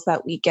the pills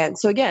that weekend.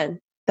 So again,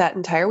 that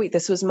entire week,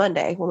 this was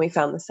Monday when we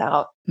found this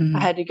out. Mm-hmm.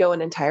 I had to go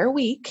an entire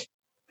week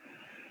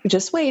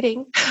just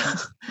waiting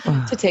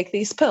to take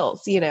these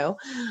pills,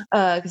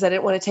 because I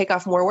didn't want to take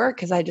off more work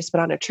because I had just been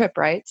on a trip.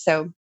 Right.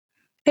 So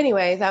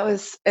anyway,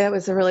 it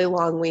was a really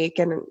long week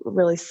and it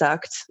really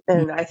sucked.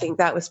 And I think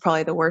that was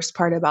probably the worst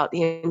part about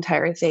the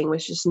entire thing,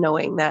 was just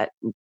knowing that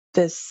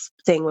this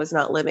thing was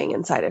not living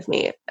inside of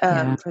me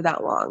for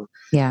that long.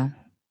 Yeah.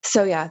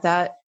 So yeah,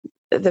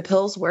 the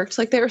pills worked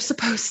like they were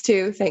supposed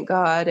to, thank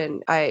God.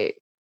 And I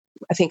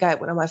think I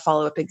went on my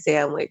follow-up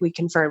exam, like we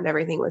confirmed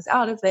everything was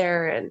out of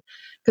there. And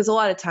because a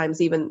lot of times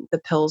even the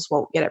pills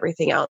won't get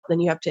everything out, then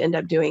you have to end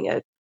up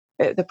doing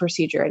the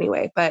procedure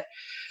anyway. But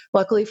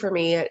luckily for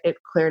me, it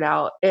cleared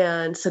out.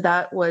 And so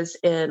that was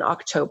in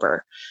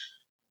October.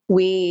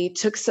 We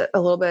took a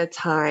little bit of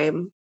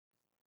time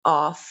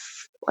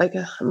off, like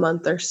a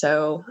month or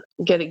so,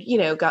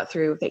 got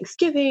through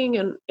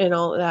Thanksgiving and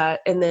all of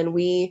that. And then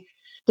we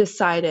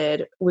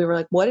decided, we were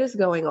like, what is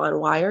going on?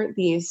 Why aren't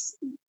these,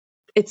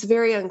 it's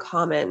very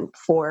uncommon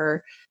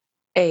for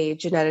a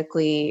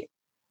genetically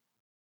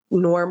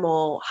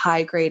normal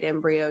high grade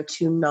embryo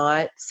to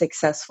not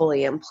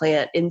successfully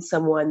implant in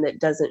someone that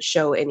doesn't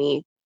show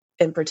any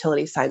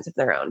infertility signs of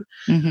their own.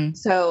 Mm-hmm.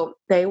 So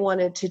they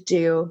wanted to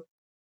do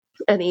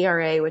an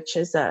ERA, which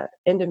is a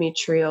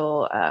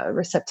endometrial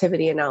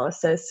receptivity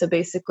analysis. So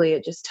basically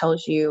it just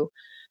tells you,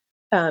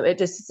 it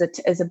just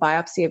is a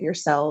biopsy of your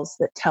cells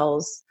that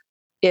tells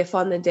if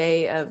on the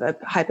day of a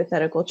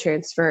hypothetical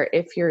transfer,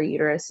 if your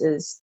uterus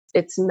is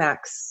its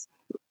max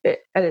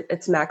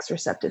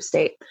receptive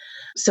state.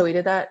 So we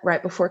did that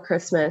right before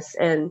Christmas,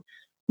 and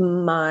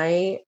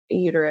my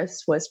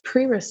uterus was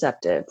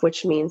pre-receptive,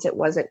 which means it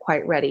wasn't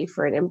quite ready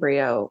for an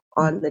embryo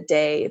on the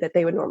day that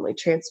they would normally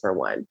transfer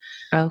one.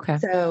 Okay.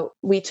 So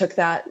we took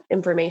that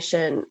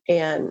information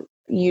and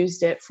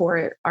used it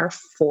for our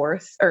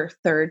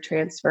third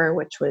transfer,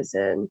 which was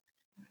in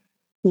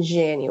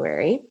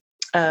January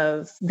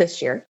of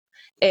this year,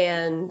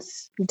 and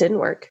didn't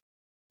work.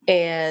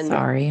 And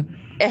sorry.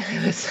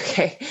 It was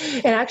okay.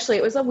 And actually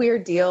it was a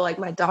weird deal. Like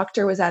my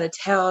doctor was out of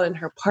town and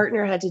her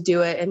partner had to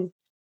do it. And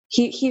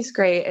he's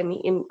great. And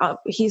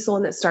he's the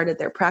one that started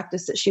their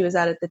practice that she was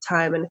at the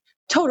time, and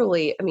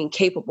totally,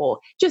 capable.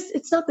 Just,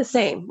 it's not the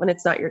same when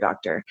it's not your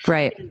doctor.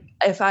 Right. And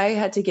if I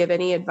had to give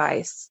any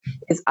advice,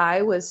 is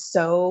I was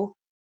so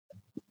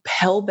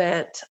hell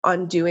bent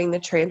on doing the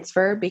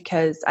transfer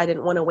because I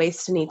didn't want to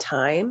waste any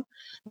time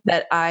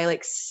that I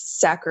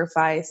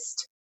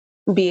sacrificed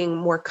being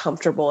more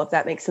comfortable, if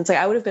that makes sense. Like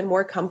I would have been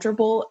more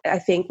comfortable, I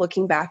think,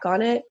 looking back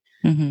on it,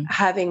 mm-hmm.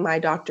 having my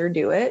doctor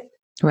do it.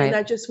 Right. And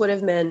that just would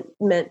have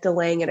meant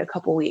delaying it a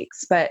couple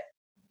weeks, but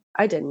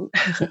I didn't.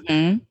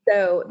 Mm-hmm.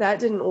 So that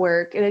didn't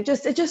work. And it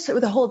just,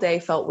 the whole day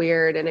felt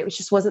weird. And it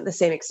just wasn't the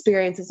same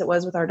experience as it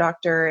was with our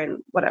doctor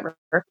and whatever.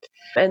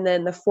 And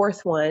then the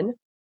fourth one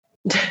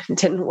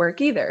didn't work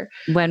either.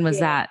 When was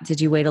that?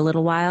 Did you wait a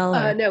little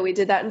while? No, we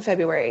did that in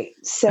February.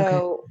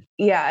 So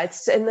yeah,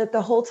 and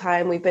the whole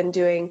time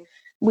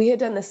we had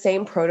done the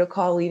same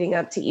protocol leading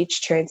up to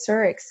each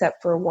transfer,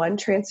 except for one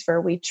transfer,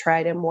 we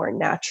tried a more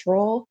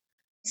natural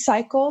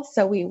cycle.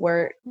 So we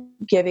weren't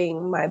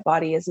giving my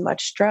body as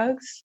much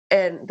drugs,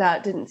 and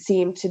that didn't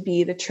seem to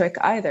be the trick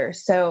either.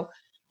 So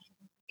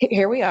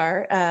here we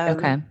are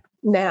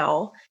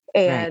now,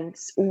 and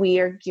we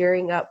are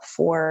gearing up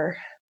for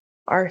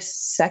our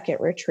second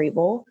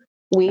retrieval.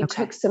 We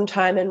took some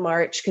time in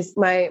March because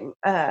I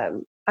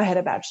had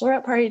a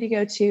bachelorette party to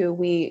go to.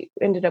 We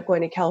ended up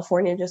going to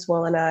California, just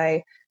Will and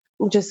I.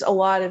 Just a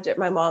lot of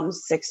my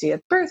mom's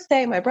 60th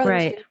birthday. My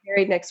brother's getting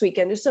married next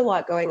weekend. Just a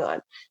lot going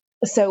on.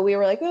 So we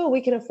were like, oh,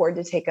 we can afford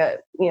to take a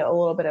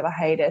little bit of a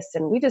hiatus,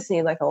 and we just need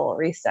a little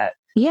reset.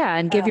 Yeah,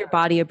 and give your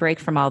body a break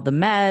from all the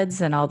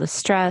meds and all the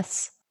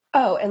stress.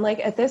 Oh, and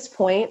at this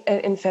point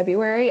in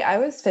February, I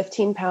was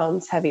 15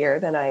 pounds heavier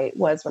than I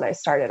was when I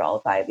started all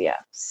of IVF.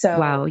 So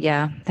wow,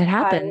 yeah, that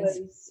happens. I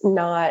was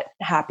not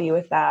happy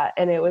with that.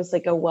 And it was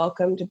a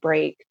welcomed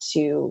break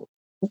to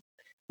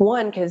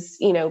one, because,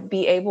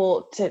 be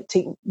able to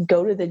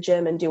go to the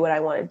gym and do what I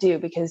want to do,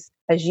 because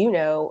as you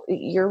know,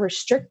 you're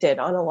restricted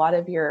on a lot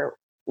of your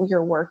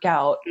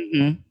workout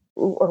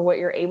or what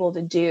you're able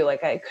to do.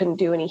 I couldn't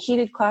do any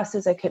heated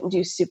classes. I couldn't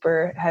do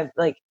super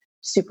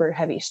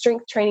heavy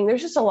strength training.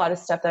 There's just a lot of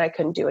stuff that I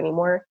couldn't do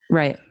anymore.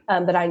 Right.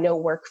 That I know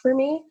work for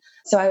me.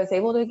 So I was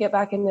able to get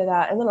back into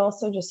that. And then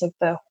also just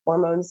the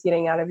hormones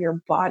getting out of your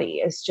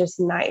body is just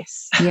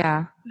nice.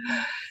 Yeah.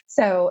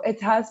 So it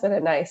has been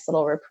a nice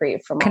little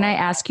reprieve from Can I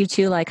ask you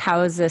too,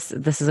 how is this?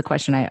 This is a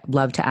question I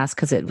love to ask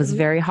because it was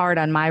very hard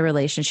on my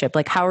relationship.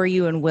 How are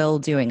you and Will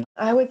doing?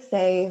 I would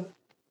say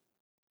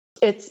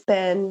it's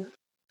been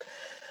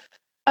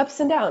ups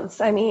and downs.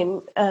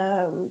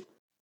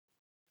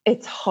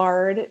 It's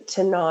hard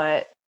to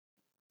not,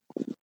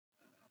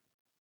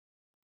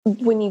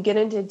 when you get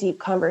into deep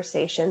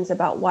conversations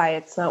about why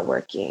it's not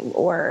working,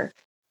 or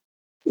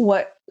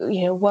what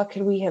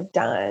could we have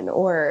done,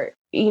 or,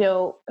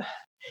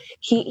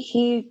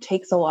 he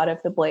takes a lot of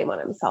the blame on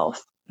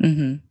himself.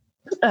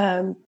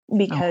 Mm-hmm.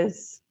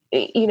 Because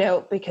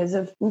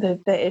of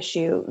the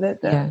issue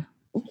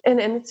and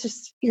it's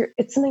just,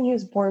 it's something he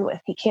was born with.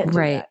 He can't do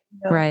that.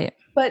 Right.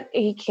 But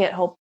he can't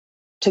help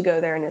to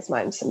go there in his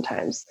mind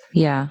sometimes.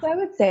 Yeah. So I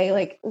would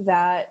say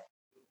that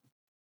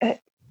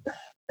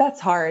that's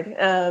hard.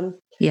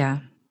 Yeah.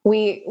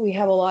 We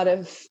have a lot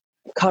of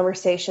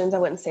conversations. I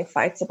wouldn't say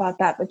fights about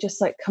that, but just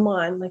like, come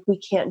on, like, we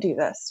can't do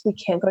this. We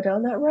can't go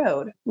down that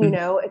road.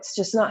 Mhm. It's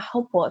just not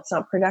helpful. It's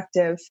not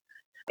productive.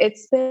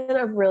 It's been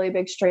a really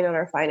big strain on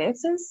our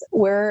finances.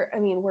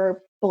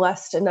 We're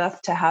blessed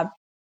enough to have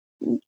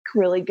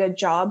really good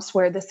jobs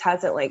where this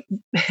hasn't like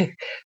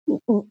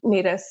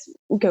made us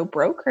go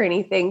broke or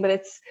anything, but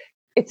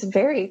it's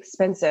very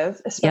expensive,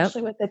 Yep.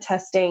 especially with the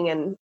testing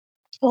and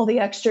all the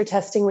extra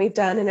testing we've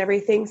done and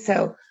everything.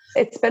 So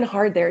it's been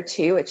hard there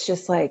too. It's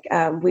just like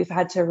we've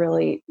had to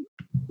really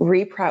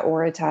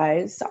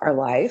reprioritize our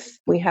life.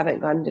 We haven't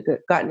gotten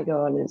to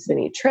go on as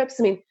many trips.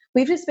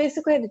 We've just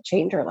basically had to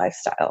change our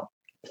lifestyle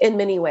in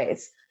many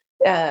ways.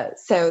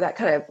 So that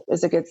kind of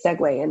is a good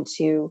segue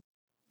into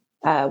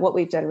what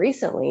we've done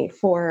recently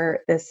for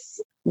this,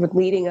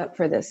 leading up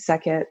for this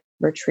second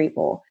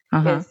retrieval.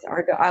 Uh-huh.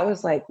 I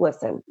was like,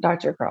 listen,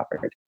 Dr.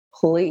 Crawford,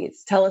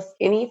 please tell us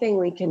anything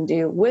we can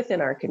do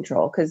within our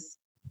control, because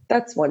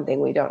that's one thing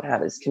we don't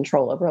have is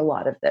control over a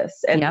lot of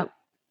this. And Yep.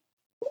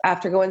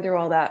 after going through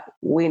all that,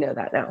 we know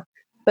that now.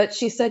 But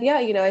she said, yeah,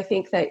 I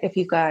think that if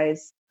you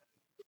guys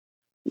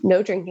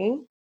no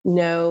drinking,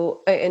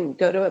 no, and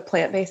go to a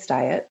plant-based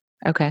diet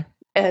Okay.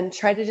 and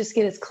try to just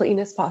get as clean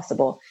as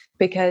possible,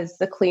 because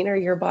the cleaner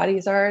your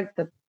bodies are,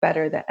 the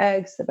better the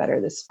eggs, the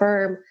better the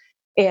sperm.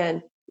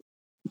 And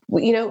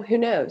who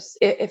knows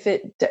if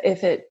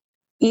it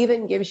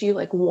even gives you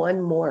like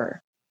one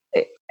more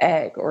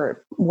egg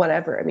or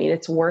whatever.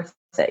 It's worth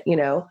it.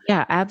 Yeah,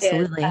 And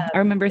absolutely. I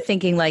remember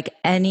thinking like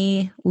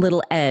any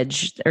little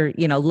edge or,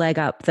 leg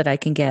up that I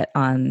can get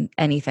on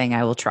anything,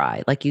 I will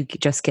try. Like you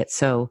just get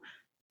so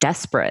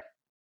desperate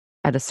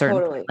at a certain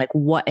point, totally. like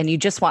what, and you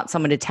just want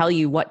someone to tell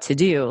you what to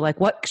do. Like,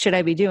 what should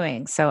I be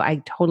doing? So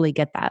I totally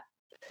get that.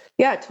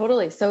 Yeah,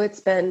 totally. So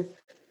it's been,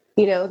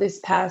 this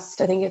past,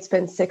 I think it's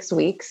been 6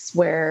 weeks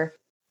where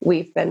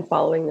we've been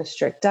following the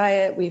strict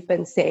diet. We've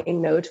been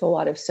saying no to a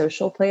lot of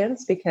social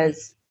plans,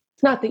 because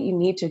it's not that you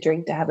need to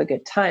drink to have a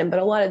good time, but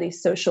a lot of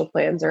these social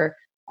plans are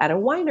at a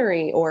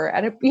winery or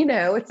at it's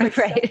like stuff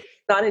Right.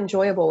 not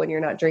enjoyable when you're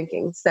not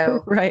drinking.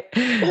 So Right.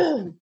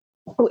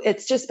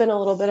 it's just been a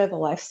little bit of a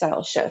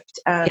lifestyle shift,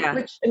 Yeah.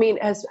 which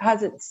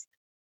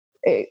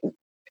it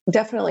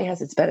definitely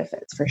has its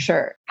benefits for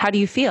sure. How do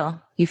you feel?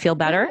 You feel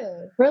better?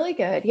 Good. Really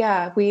good.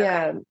 Yeah.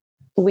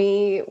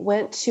 We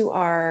went to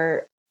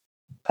our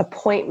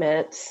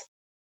appointment,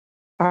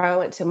 or I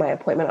went to my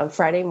appointment on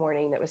Friday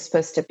morning that was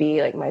supposed to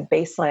be like my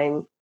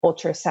baseline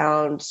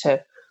ultrasound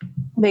to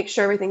make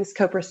sure everything's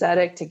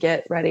copacetic to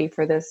get ready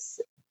for this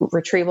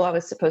retrieval. I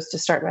was supposed to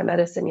start my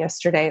medicine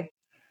yesterday,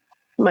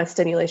 my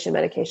stimulation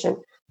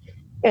medication.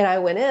 And I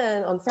went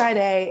in on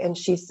Friday and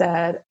she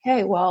said,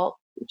 "Hey, well,"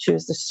 she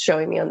was just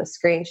showing me on the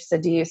screen. She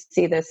said, "Do you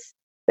see this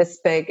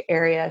big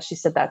area?" She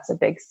said, "That's a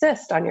big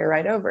cyst on your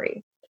right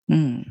ovary."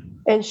 Mm.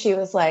 And she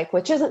was like,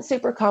 "Which isn't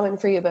super common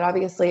for you, but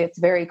obviously it's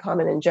very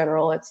common in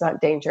general. It's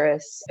not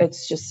dangerous.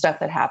 It's just stuff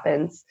that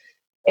happens."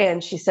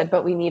 And she said,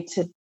 "But we need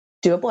to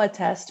do a blood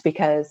test,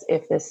 because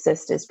if this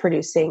cyst is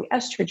producing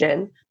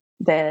estrogen,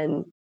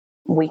 then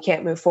we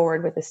can't move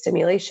forward with the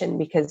stimulation,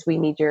 because we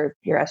need your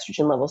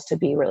estrogen levels to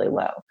be really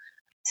low."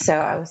 So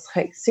I was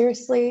like,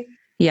 seriously?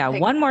 Yeah.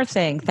 Like, One more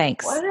thing. why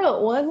Thanks.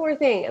 not? One more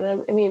thing.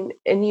 And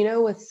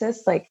then, with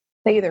cysts, like,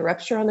 they either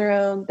rupture on their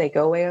own, they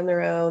go away on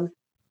their own,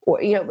 or,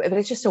 but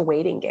it's just a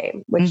waiting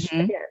game, which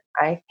Mm-hmm. again,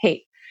 I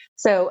hate.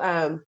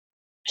 So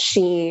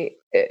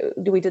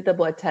we did the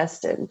blood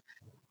test, and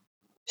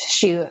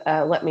she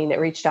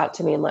reached out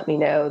to me and let me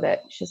know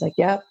that she's like,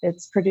 "Yep,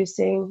 it's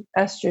producing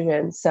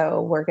estrogen.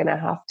 So we're going to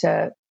have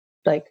to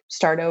like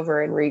start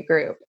over and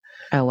regroup."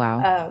 Oh,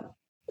 wow. Um,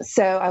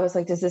 so I was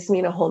like, "Does this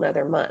mean a whole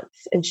nother month?"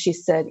 And she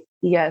said,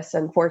 "Yes,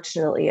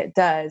 unfortunately it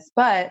does,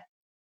 but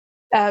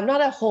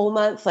not a whole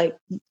month." Like,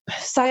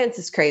 science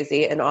is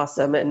crazy and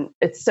awesome. And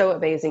it's so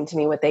amazing to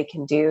me what they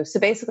can do. So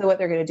basically what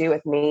they're going to do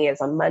with me is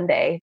on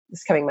Monday,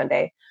 this coming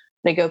Monday,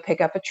 they go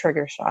pick up a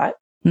trigger shot,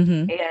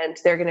 Mm-hmm. and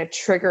they're going to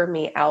trigger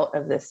me out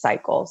of this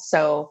cycle.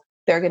 So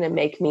they're going to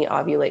make me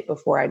ovulate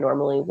before I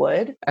normally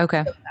would,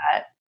 Okay. so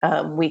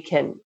that we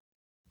can,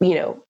 you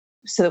know,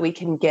 so that we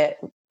can get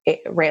it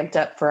ramped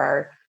up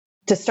for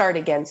to start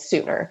again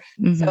sooner.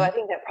 So Mm-hmm. I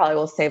think that probably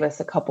will save us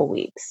a couple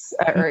weeks,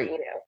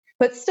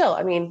 but still,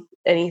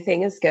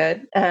 anything is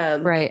good.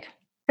 Right.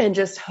 And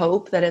just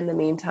hope that in the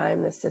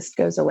meantime, the cyst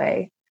goes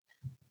away.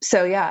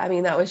 So yeah,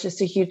 that was just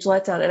a huge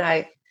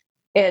letdown.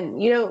 And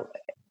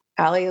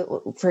Allie,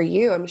 for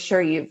you, I'm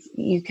sure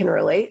you can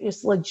relate,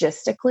 just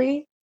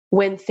logistically,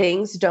 when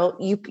things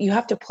don't, you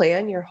have to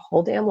plan your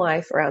whole damn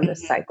life around this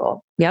Mm-hmm.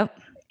 cycle. Yep.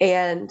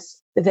 And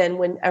then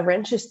when a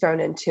wrench is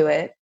thrown into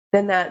it,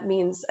 then that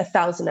means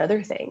 1,000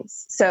 other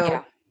things. Yeah.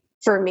 So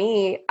for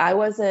me, I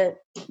wasn't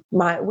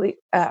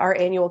our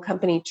annual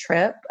company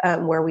trip,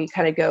 where we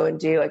kind of go and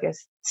do, I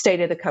guess,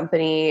 state of the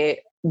company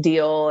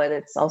deal. And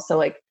it's also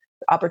like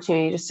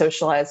opportunity to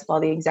socialize with all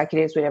the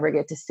executives we never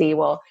get to see.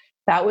 Well,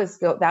 that was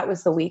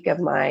the week of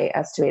my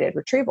estimated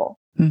retrieval.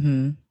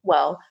 Mm-hmm.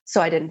 Well,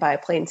 so I didn't buy a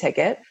plane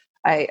ticket.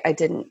 I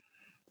didn't.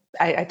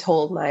 I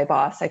told my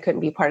boss I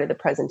couldn't be part of the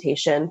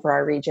presentation for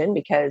our region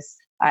because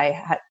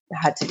I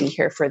had to be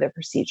here for the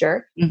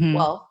procedure. Mm-hmm.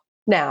 Well,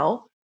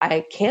 now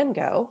I can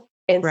go.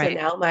 And so Right.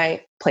 now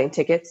my plane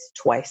ticket's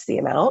twice the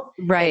amount.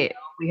 Right. And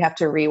we have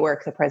to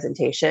rework the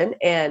presentation.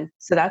 And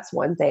so that's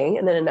one thing.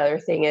 And then another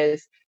thing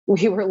is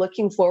we were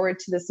looking forward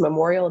to this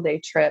Memorial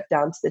Day trip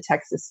down to the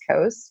Texas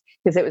coast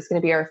because it was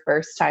going to be our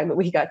first time that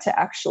we got to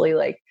actually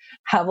like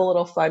have a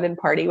little fun and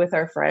party with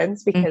our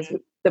friends because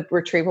the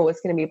retrieval was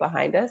going to be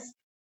behind us.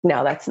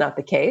 Now that's not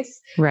the case.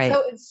 Right.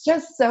 So it's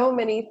just so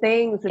many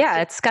things.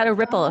 It's got a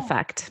ripple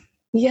effect.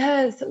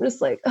 Yes. I'm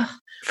just like, ugh.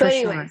 For But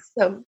anyway, sure.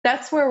 so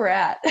that's where we're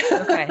at.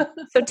 Okay.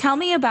 So tell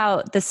me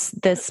about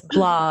this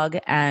blog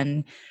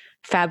and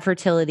Fab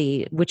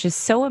Fertility, which is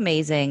so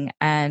amazing.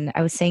 And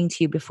I was saying to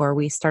you before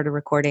we started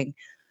recording,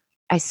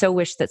 I so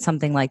wish that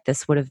something like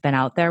this would have been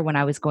out there when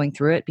I was going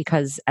through it,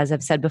 because as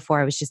I've said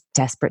before, I was just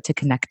desperate to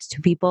connect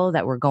to people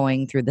that were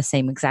going through the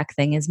same exact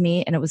thing as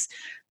me. And it was,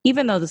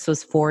 even though this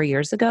was 4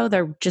 years ago,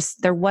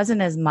 there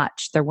wasn't as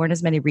much, there weren't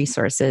as many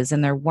resources,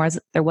 and there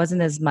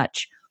wasn't as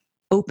much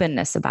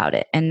openness about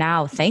it. And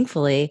now,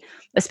 thankfully,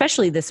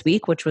 especially this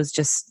week, which was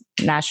just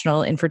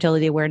National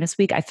Infertility Awareness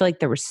Week, I feel like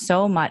there was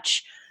so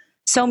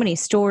many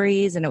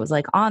stories, and it was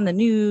like on the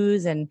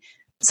news, and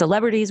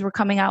celebrities were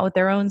coming out with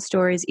their own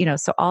stories,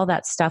 so all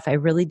that stuff. I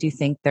really do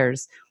think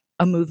there's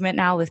a movement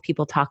now with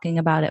people talking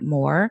about it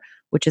more,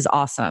 which is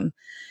awesome.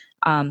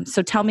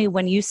 So tell me,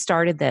 when you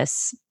started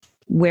this,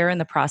 where in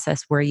the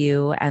process were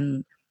you,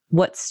 and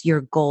what's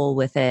your goal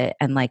with it?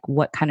 And like,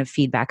 what kind of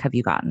feedback have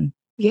you gotten?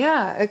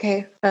 Yeah.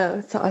 Okay.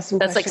 It's an awesome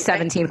That's question. like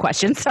 17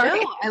 questions. Sorry.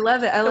 No, I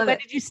love it. I love When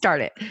it. did you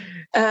start it?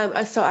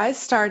 So I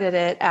started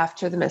it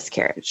after the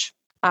miscarriage.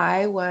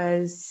 I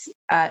was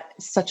at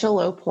such a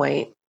low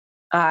point.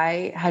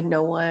 I had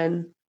no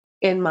one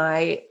in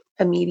my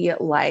immediate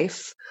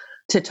life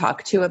to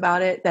talk to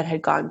about it that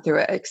had gone through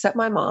it, except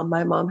my mom.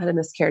 My mom had a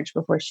miscarriage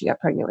before she got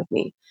pregnant with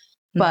me.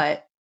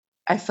 But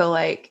I feel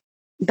like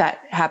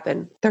that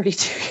happened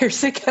 32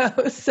 years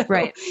ago. So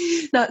Right.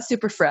 not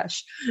super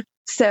fresh.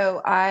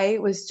 So I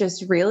was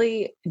just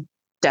really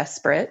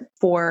desperate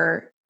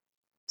for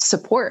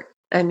support.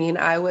 I mean,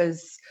 I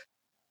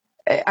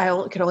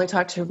could only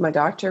talk to my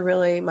doctor,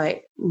 really.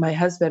 My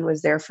husband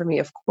was there for me,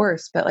 of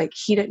course, but like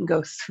he didn't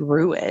go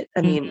through it.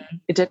 I mean,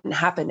 it didn't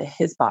happen to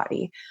his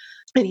body.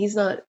 And he's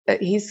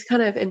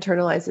kind of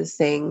internalizes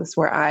things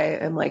where I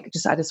am like,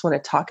 I just want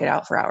to talk it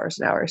out for hours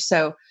and hours.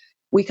 So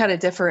we kind of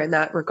differ in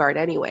that regard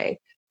anyway.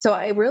 So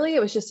it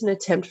was just an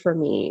attempt for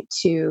me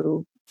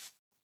to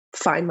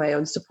find my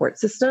own support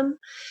system.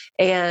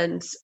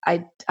 And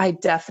I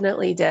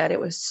definitely did. It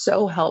was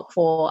so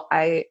helpful.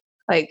 I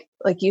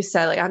like you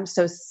said, like, I'm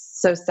so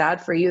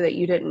sad for you that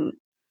you didn't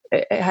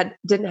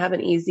have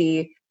an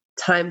easy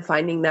time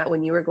finding that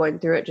when you were going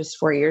through it just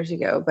 4 years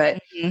ago. But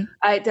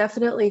I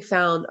definitely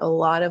found a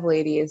lot of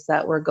ladies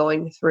that were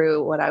going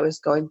through what I was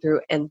going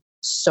through and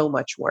so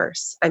much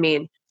worse. I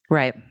mean,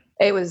 Right.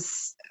 it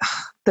was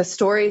the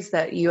stories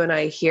that you and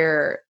I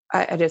hear.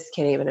 I just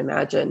can't even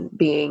imagine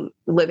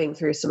living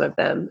through some of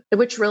them,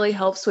 which really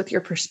helps with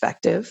your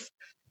perspective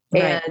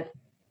and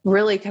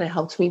really kind of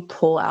helped me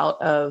pull out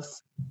of,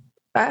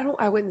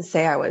 I wouldn't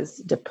say I was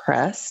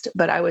depressed,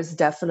 but I was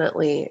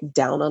definitely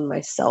down on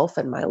myself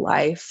and my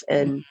life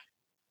and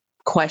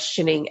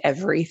questioning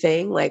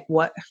everything. Like,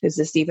 what is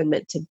this even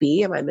meant to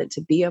be? Am I meant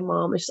to be a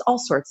mom? It's just all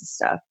sorts of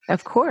stuff.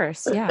 Of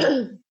course.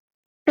 Yeah.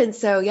 And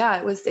so,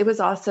 yeah, it was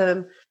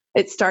awesome.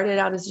 It started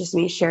out as just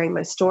me sharing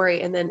my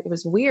story. And then it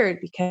was weird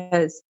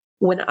because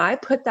when I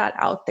put that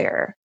out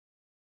there,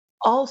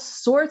 all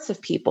sorts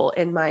of people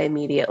in my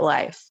immediate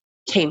life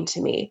came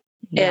to me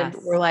and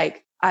were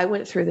like, I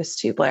went through this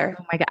too, Blair.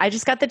 Oh my God. I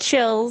just got the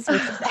chills,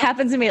 which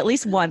happens to me at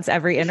least once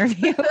every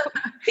interview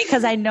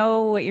because I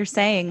know what you're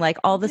saying. Like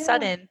all of a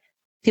sudden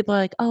people are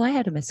like, oh, I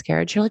had a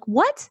miscarriage. You're like,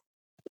 what?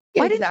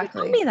 Why didn't you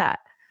tell me that?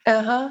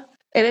 Uh-huh.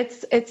 And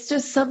it's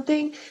just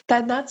something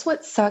that's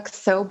what sucks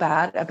so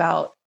bad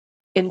about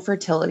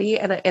infertility.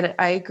 And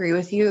I agree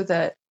with you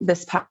that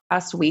this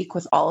past week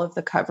with all of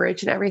the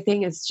coverage and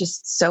everything is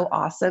just so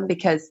awesome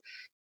because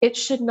it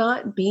should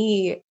not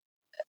be,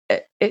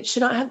 it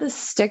should not have this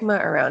stigma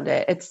around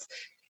it.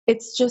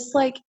 It's just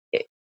like,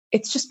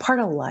 it's just part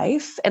of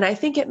life. And I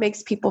think it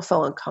makes people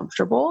feel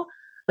uncomfortable.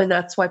 And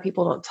that's why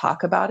people don't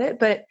talk about it.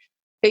 But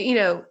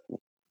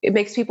it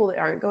makes people that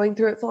aren't going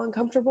through it feel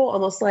uncomfortable,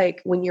 almost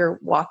like when you're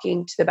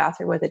walking to the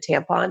bathroom with a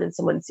tampon and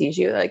someone sees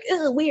you, like,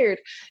 oh, weird.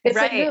 It's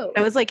like, no. It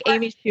was like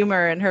Amy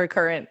Schumer in her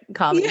current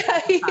comedy.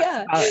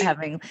 Yeah. About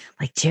having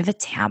like, do you have a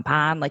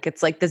tampon? Like,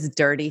 it's like this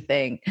dirty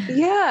thing.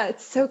 Yeah.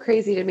 It's so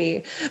crazy to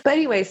me. But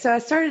anyway, so I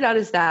started out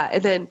as that.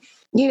 And then,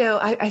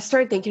 I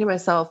started thinking to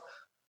myself,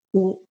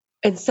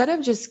 instead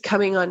of just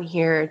coming on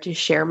here to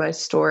share my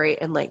story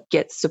and like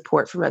get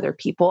support from other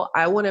people,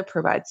 I want to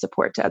provide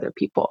support to other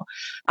people.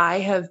 I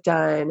have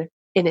done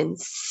an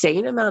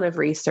insane amount of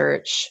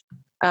research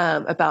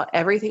about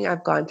everything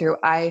I've gone through.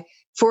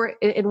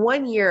 In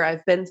 1 year,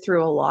 I've been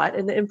through a lot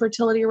in the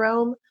infertility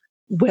realm,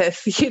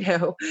 with,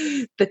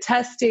 the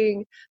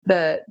testing,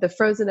 the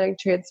frozen egg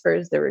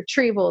transfers, the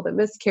retrieval, the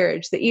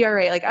miscarriage, the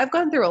ERA. Like I've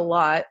gone through a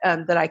lot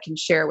that I can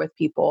share with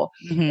people.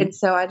 Mm-hmm. And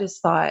so I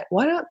just thought,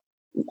 why don't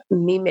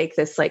me make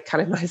this like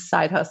kind of my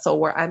side hustle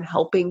where I'm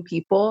helping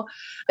people.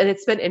 And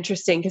it's been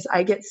interesting because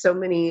I get so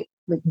many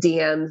like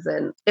DMs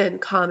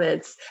and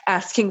comments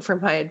asking for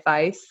my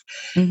advice.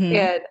 Mm-hmm.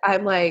 And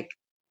I'm like,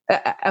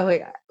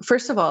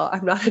 first of all,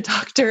 I'm not a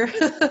doctor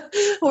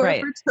or a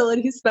Right.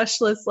 fertility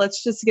specialist.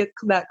 Let's just get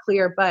that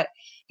clear. But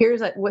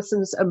here's like what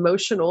some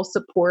emotional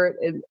support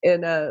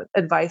and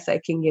advice I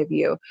can give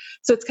you.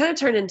 So it's kind of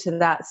turned into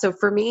that. So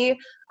for me,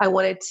 I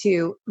wanted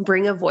to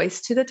bring a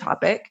voice to the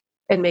topic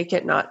and make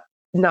it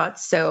not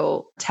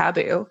so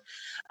taboo.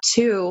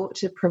 Two,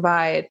 to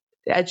provide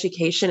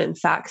education and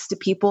facts to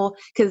people.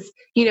 Because,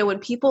 when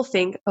people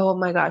think, oh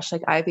my gosh,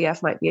 like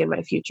IVF might be in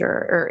my future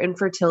or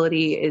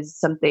infertility is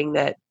something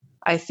that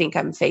I think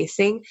I'm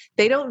facing,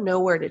 they don't know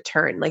where to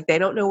turn. Like they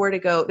don't know where to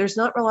go. There's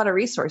not a lot of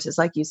resources,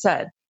 like you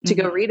said, to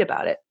go read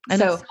about it. And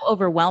it's so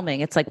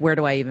overwhelming. It's like, where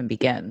do I even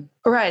begin?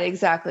 Right,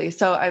 exactly.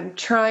 So I'm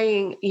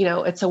trying,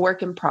 it's a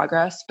work in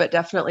progress, but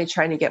definitely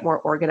trying to get more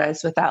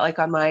organized with that. Like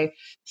on my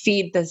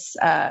feed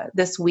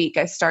this week,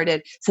 I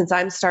started, since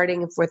I'm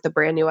starting with the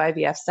brand new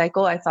IVF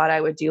cycle, I thought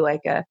I would do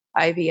like a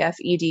IVF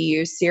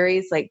EDU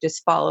series, like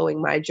just following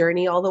my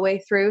journey all the way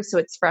through. So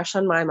it's fresh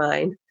on my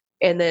mind.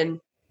 And then,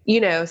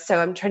 so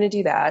I'm trying to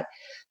do that.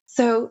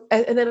 So,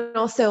 and then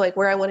also like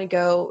where I want to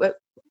go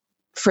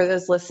for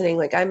those listening,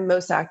 like I'm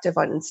most active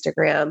on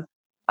Instagram.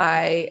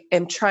 I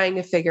am trying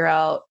to figure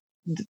out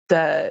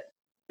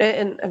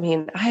and I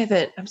mean,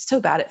 I'm so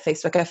bad at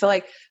Facebook. I feel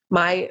like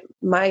my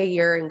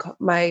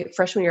my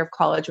freshman year of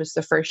college was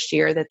the first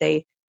year that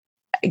they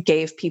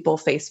gave people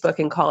Facebook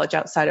in college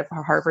outside of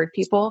Harvard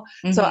people.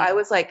 Mm-hmm. So I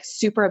was like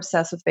super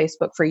obsessed with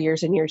Facebook for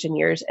years and years and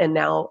years. And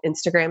now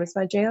Instagram is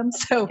my jam.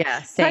 So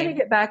trying to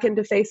get back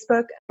into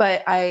Facebook.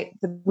 But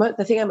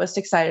the thing I'm most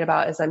excited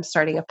about is I'm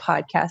starting a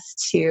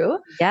podcast too.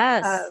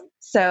 Yes.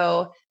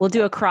 So we'll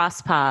do a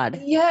cross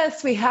pod.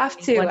 Yes, we have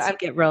to. Once you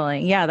get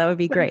rolling. Yeah, that would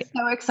be great.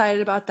 I'm so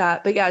excited about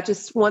that. But yeah,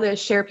 just want to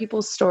share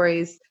people's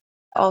stories,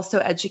 also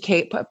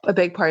educate, a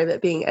big part of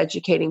it being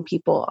educating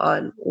people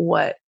on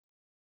what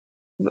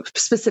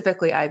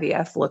specifically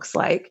IVF looks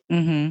like.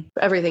 Mm-hmm.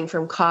 Everything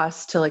from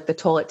cost to like the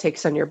toll it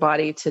takes on your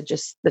body to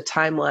just the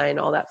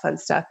timeline, all that fun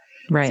stuff.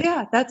 Right. So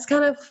yeah, that's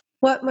kind of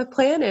what my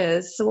plan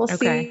is. So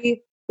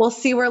we'll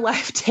see where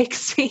life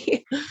takes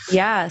me.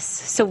 Yes.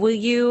 So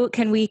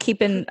can we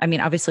keep in,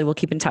 obviously we'll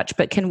keep in touch,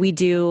 but can we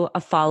do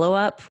a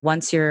follow-up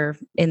once you're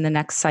in the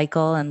next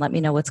cycle and let me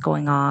know what's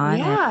going on?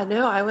 Yeah,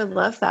 no, I would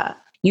love that.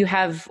 You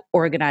have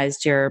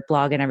organized your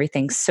blog and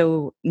everything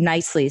so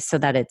nicely so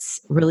that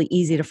it's really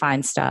easy to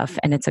find stuff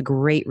and it's a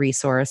great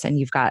resource. And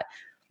you've got,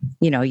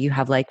 you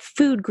have like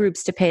food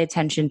groups to pay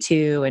attention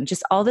to and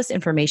just all this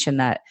information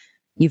that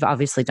you've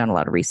obviously done a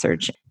lot of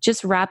research.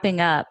 Just wrapping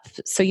up.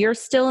 So you're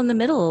still in the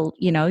middle,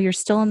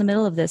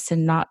 of this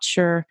and not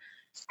sure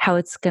how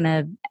it's going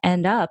to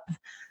end up.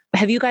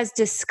 Have you guys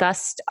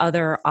discussed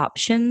other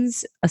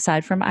options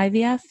aside from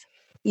IVF?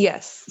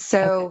 Yes.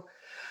 So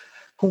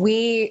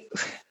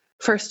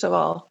first of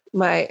all,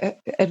 my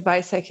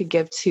advice I could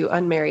give to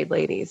unmarried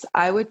ladies,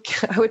 I would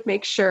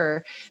make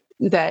sure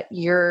that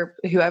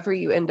whoever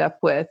you end up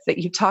with, that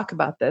you talk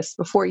about this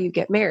before you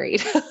get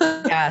married.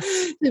 Yes.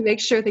 To make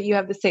sure that you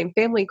have the same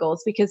family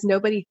goals, because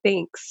nobody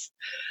thinks,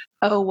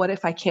 oh, what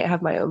if I can't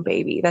have my own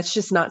baby? That's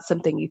just not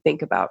something you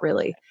think about,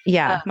 really.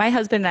 Yeah. My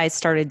husband and I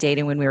started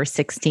dating when we were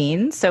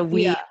 16. So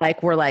we're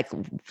like,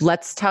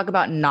 let's talk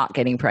about not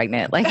getting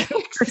pregnant. Like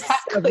for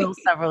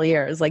several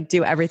years, like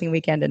do everything we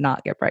can to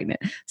not get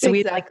pregnant. So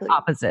we like the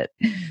opposite.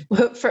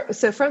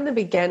 So from the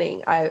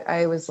beginning,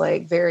 I was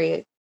like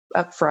very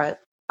upfront.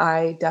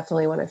 I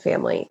definitely want a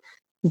family.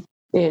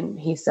 And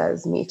he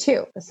says, me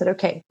too. I said,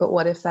 okay, but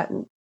what if that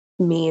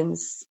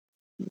means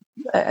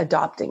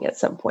adopting at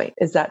some point?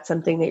 Is that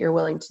something that you're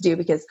willing to do?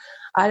 Because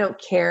I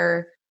don't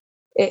care.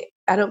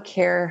 I don't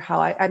care how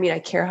I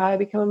care how I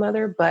become a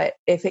mother, but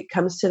if it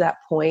comes to that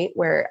point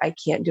where I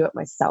can't do it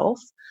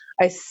myself,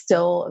 I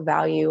still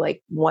value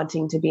like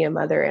wanting to be a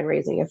mother and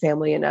raising a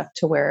family enough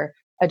to where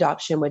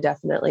adoption would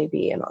definitely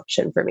be an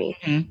option for me.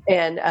 Mm-hmm.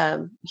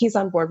 And he's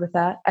on board with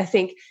that. I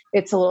think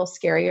it's a little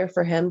scarier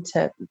for him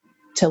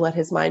to let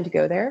his mind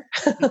go there.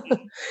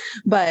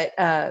 But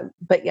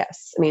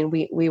yes,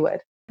 we would.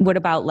 What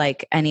about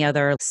like any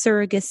other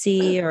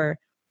surrogacy or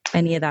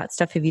any of that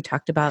stuff? Have you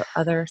talked about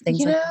other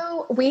things?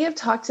 We have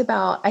talked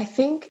about, I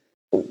think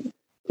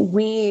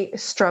we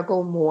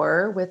struggle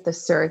more with the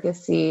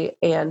surrogacy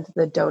and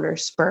the donor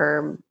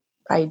sperm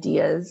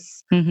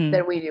ideas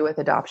than we do with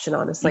adoption,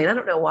 honestly. And I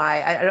don't know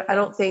why. I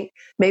don't think,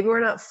 maybe we're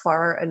not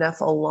far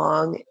enough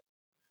along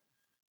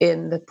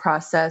in the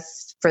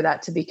process for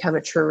that to become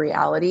a true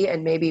reality.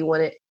 And maybe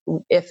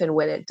if and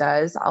when it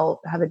does,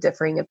 I'll have a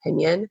differing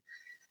opinion.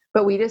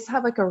 But we just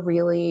have like a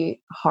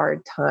really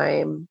hard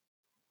time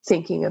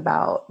thinking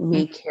about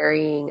me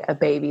carrying a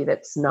baby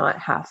that's not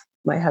half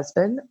my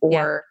husband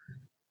or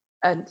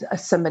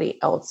somebody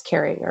else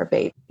carrying our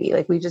baby.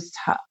 Like we just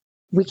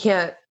we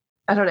can't,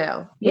 I don't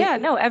know. Yeah,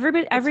 no, every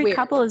weird.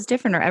 couple is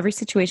different, or every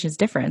situation is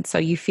different. So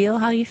you feel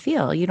how you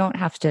feel. You don't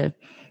have to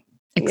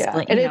Yeah.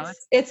 explain, And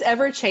it's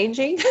ever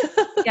changing.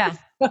 yeah,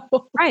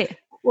 So right.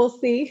 we'll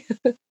see.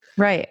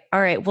 Right.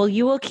 All right. Well,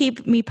 you will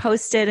keep me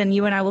posted and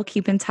you and I will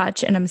keep in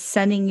touch. And I'm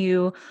sending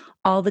you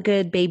all the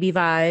good baby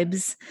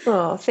vibes.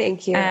 Oh,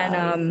 thank you.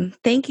 And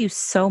thank you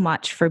so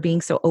much for being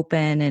so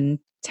open and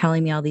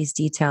telling me all these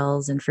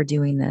details and for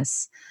doing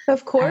this. Of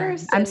And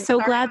course. I'm And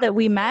so glad that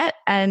we met.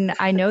 And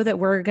I know that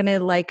we're going to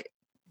like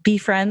be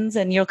friends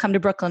and you'll come to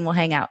Brooklyn. We'll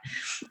hang out.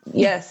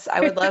 yes, I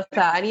would love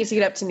that. I need to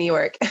get up to New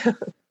York.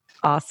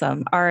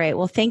 Awesome. All right.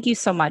 Well, thank you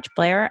so much,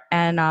 Blair.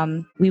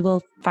 And we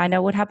will find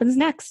out what happens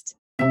next.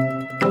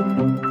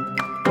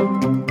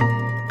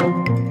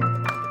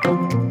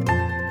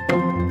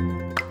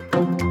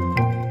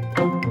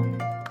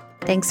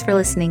 Thanks for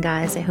listening,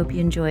 guys. I hope you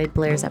enjoyed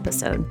Blair's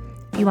episode.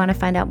 If you want to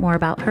find out more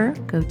about her,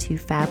 go to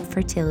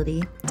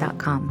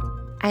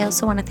fabfertility.com. I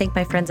also want to thank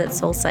my friends at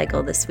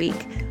SoulCycle this week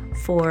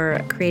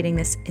for creating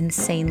this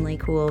insanely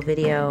cool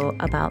video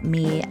about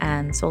me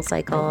and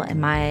SoulCycle and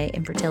my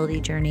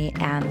infertility journey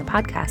and the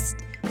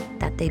podcast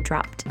that they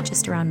dropped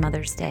just around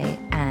Mother's Day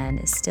and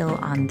is still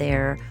on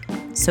their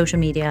social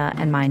media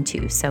and mine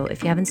too. So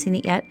if you haven't seen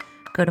it yet,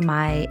 go to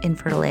my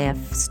Infertile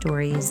AF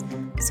Stories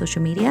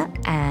social media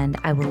and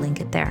I will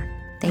link it there.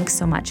 Thanks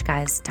so much,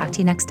 guys. Talk to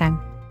you next time.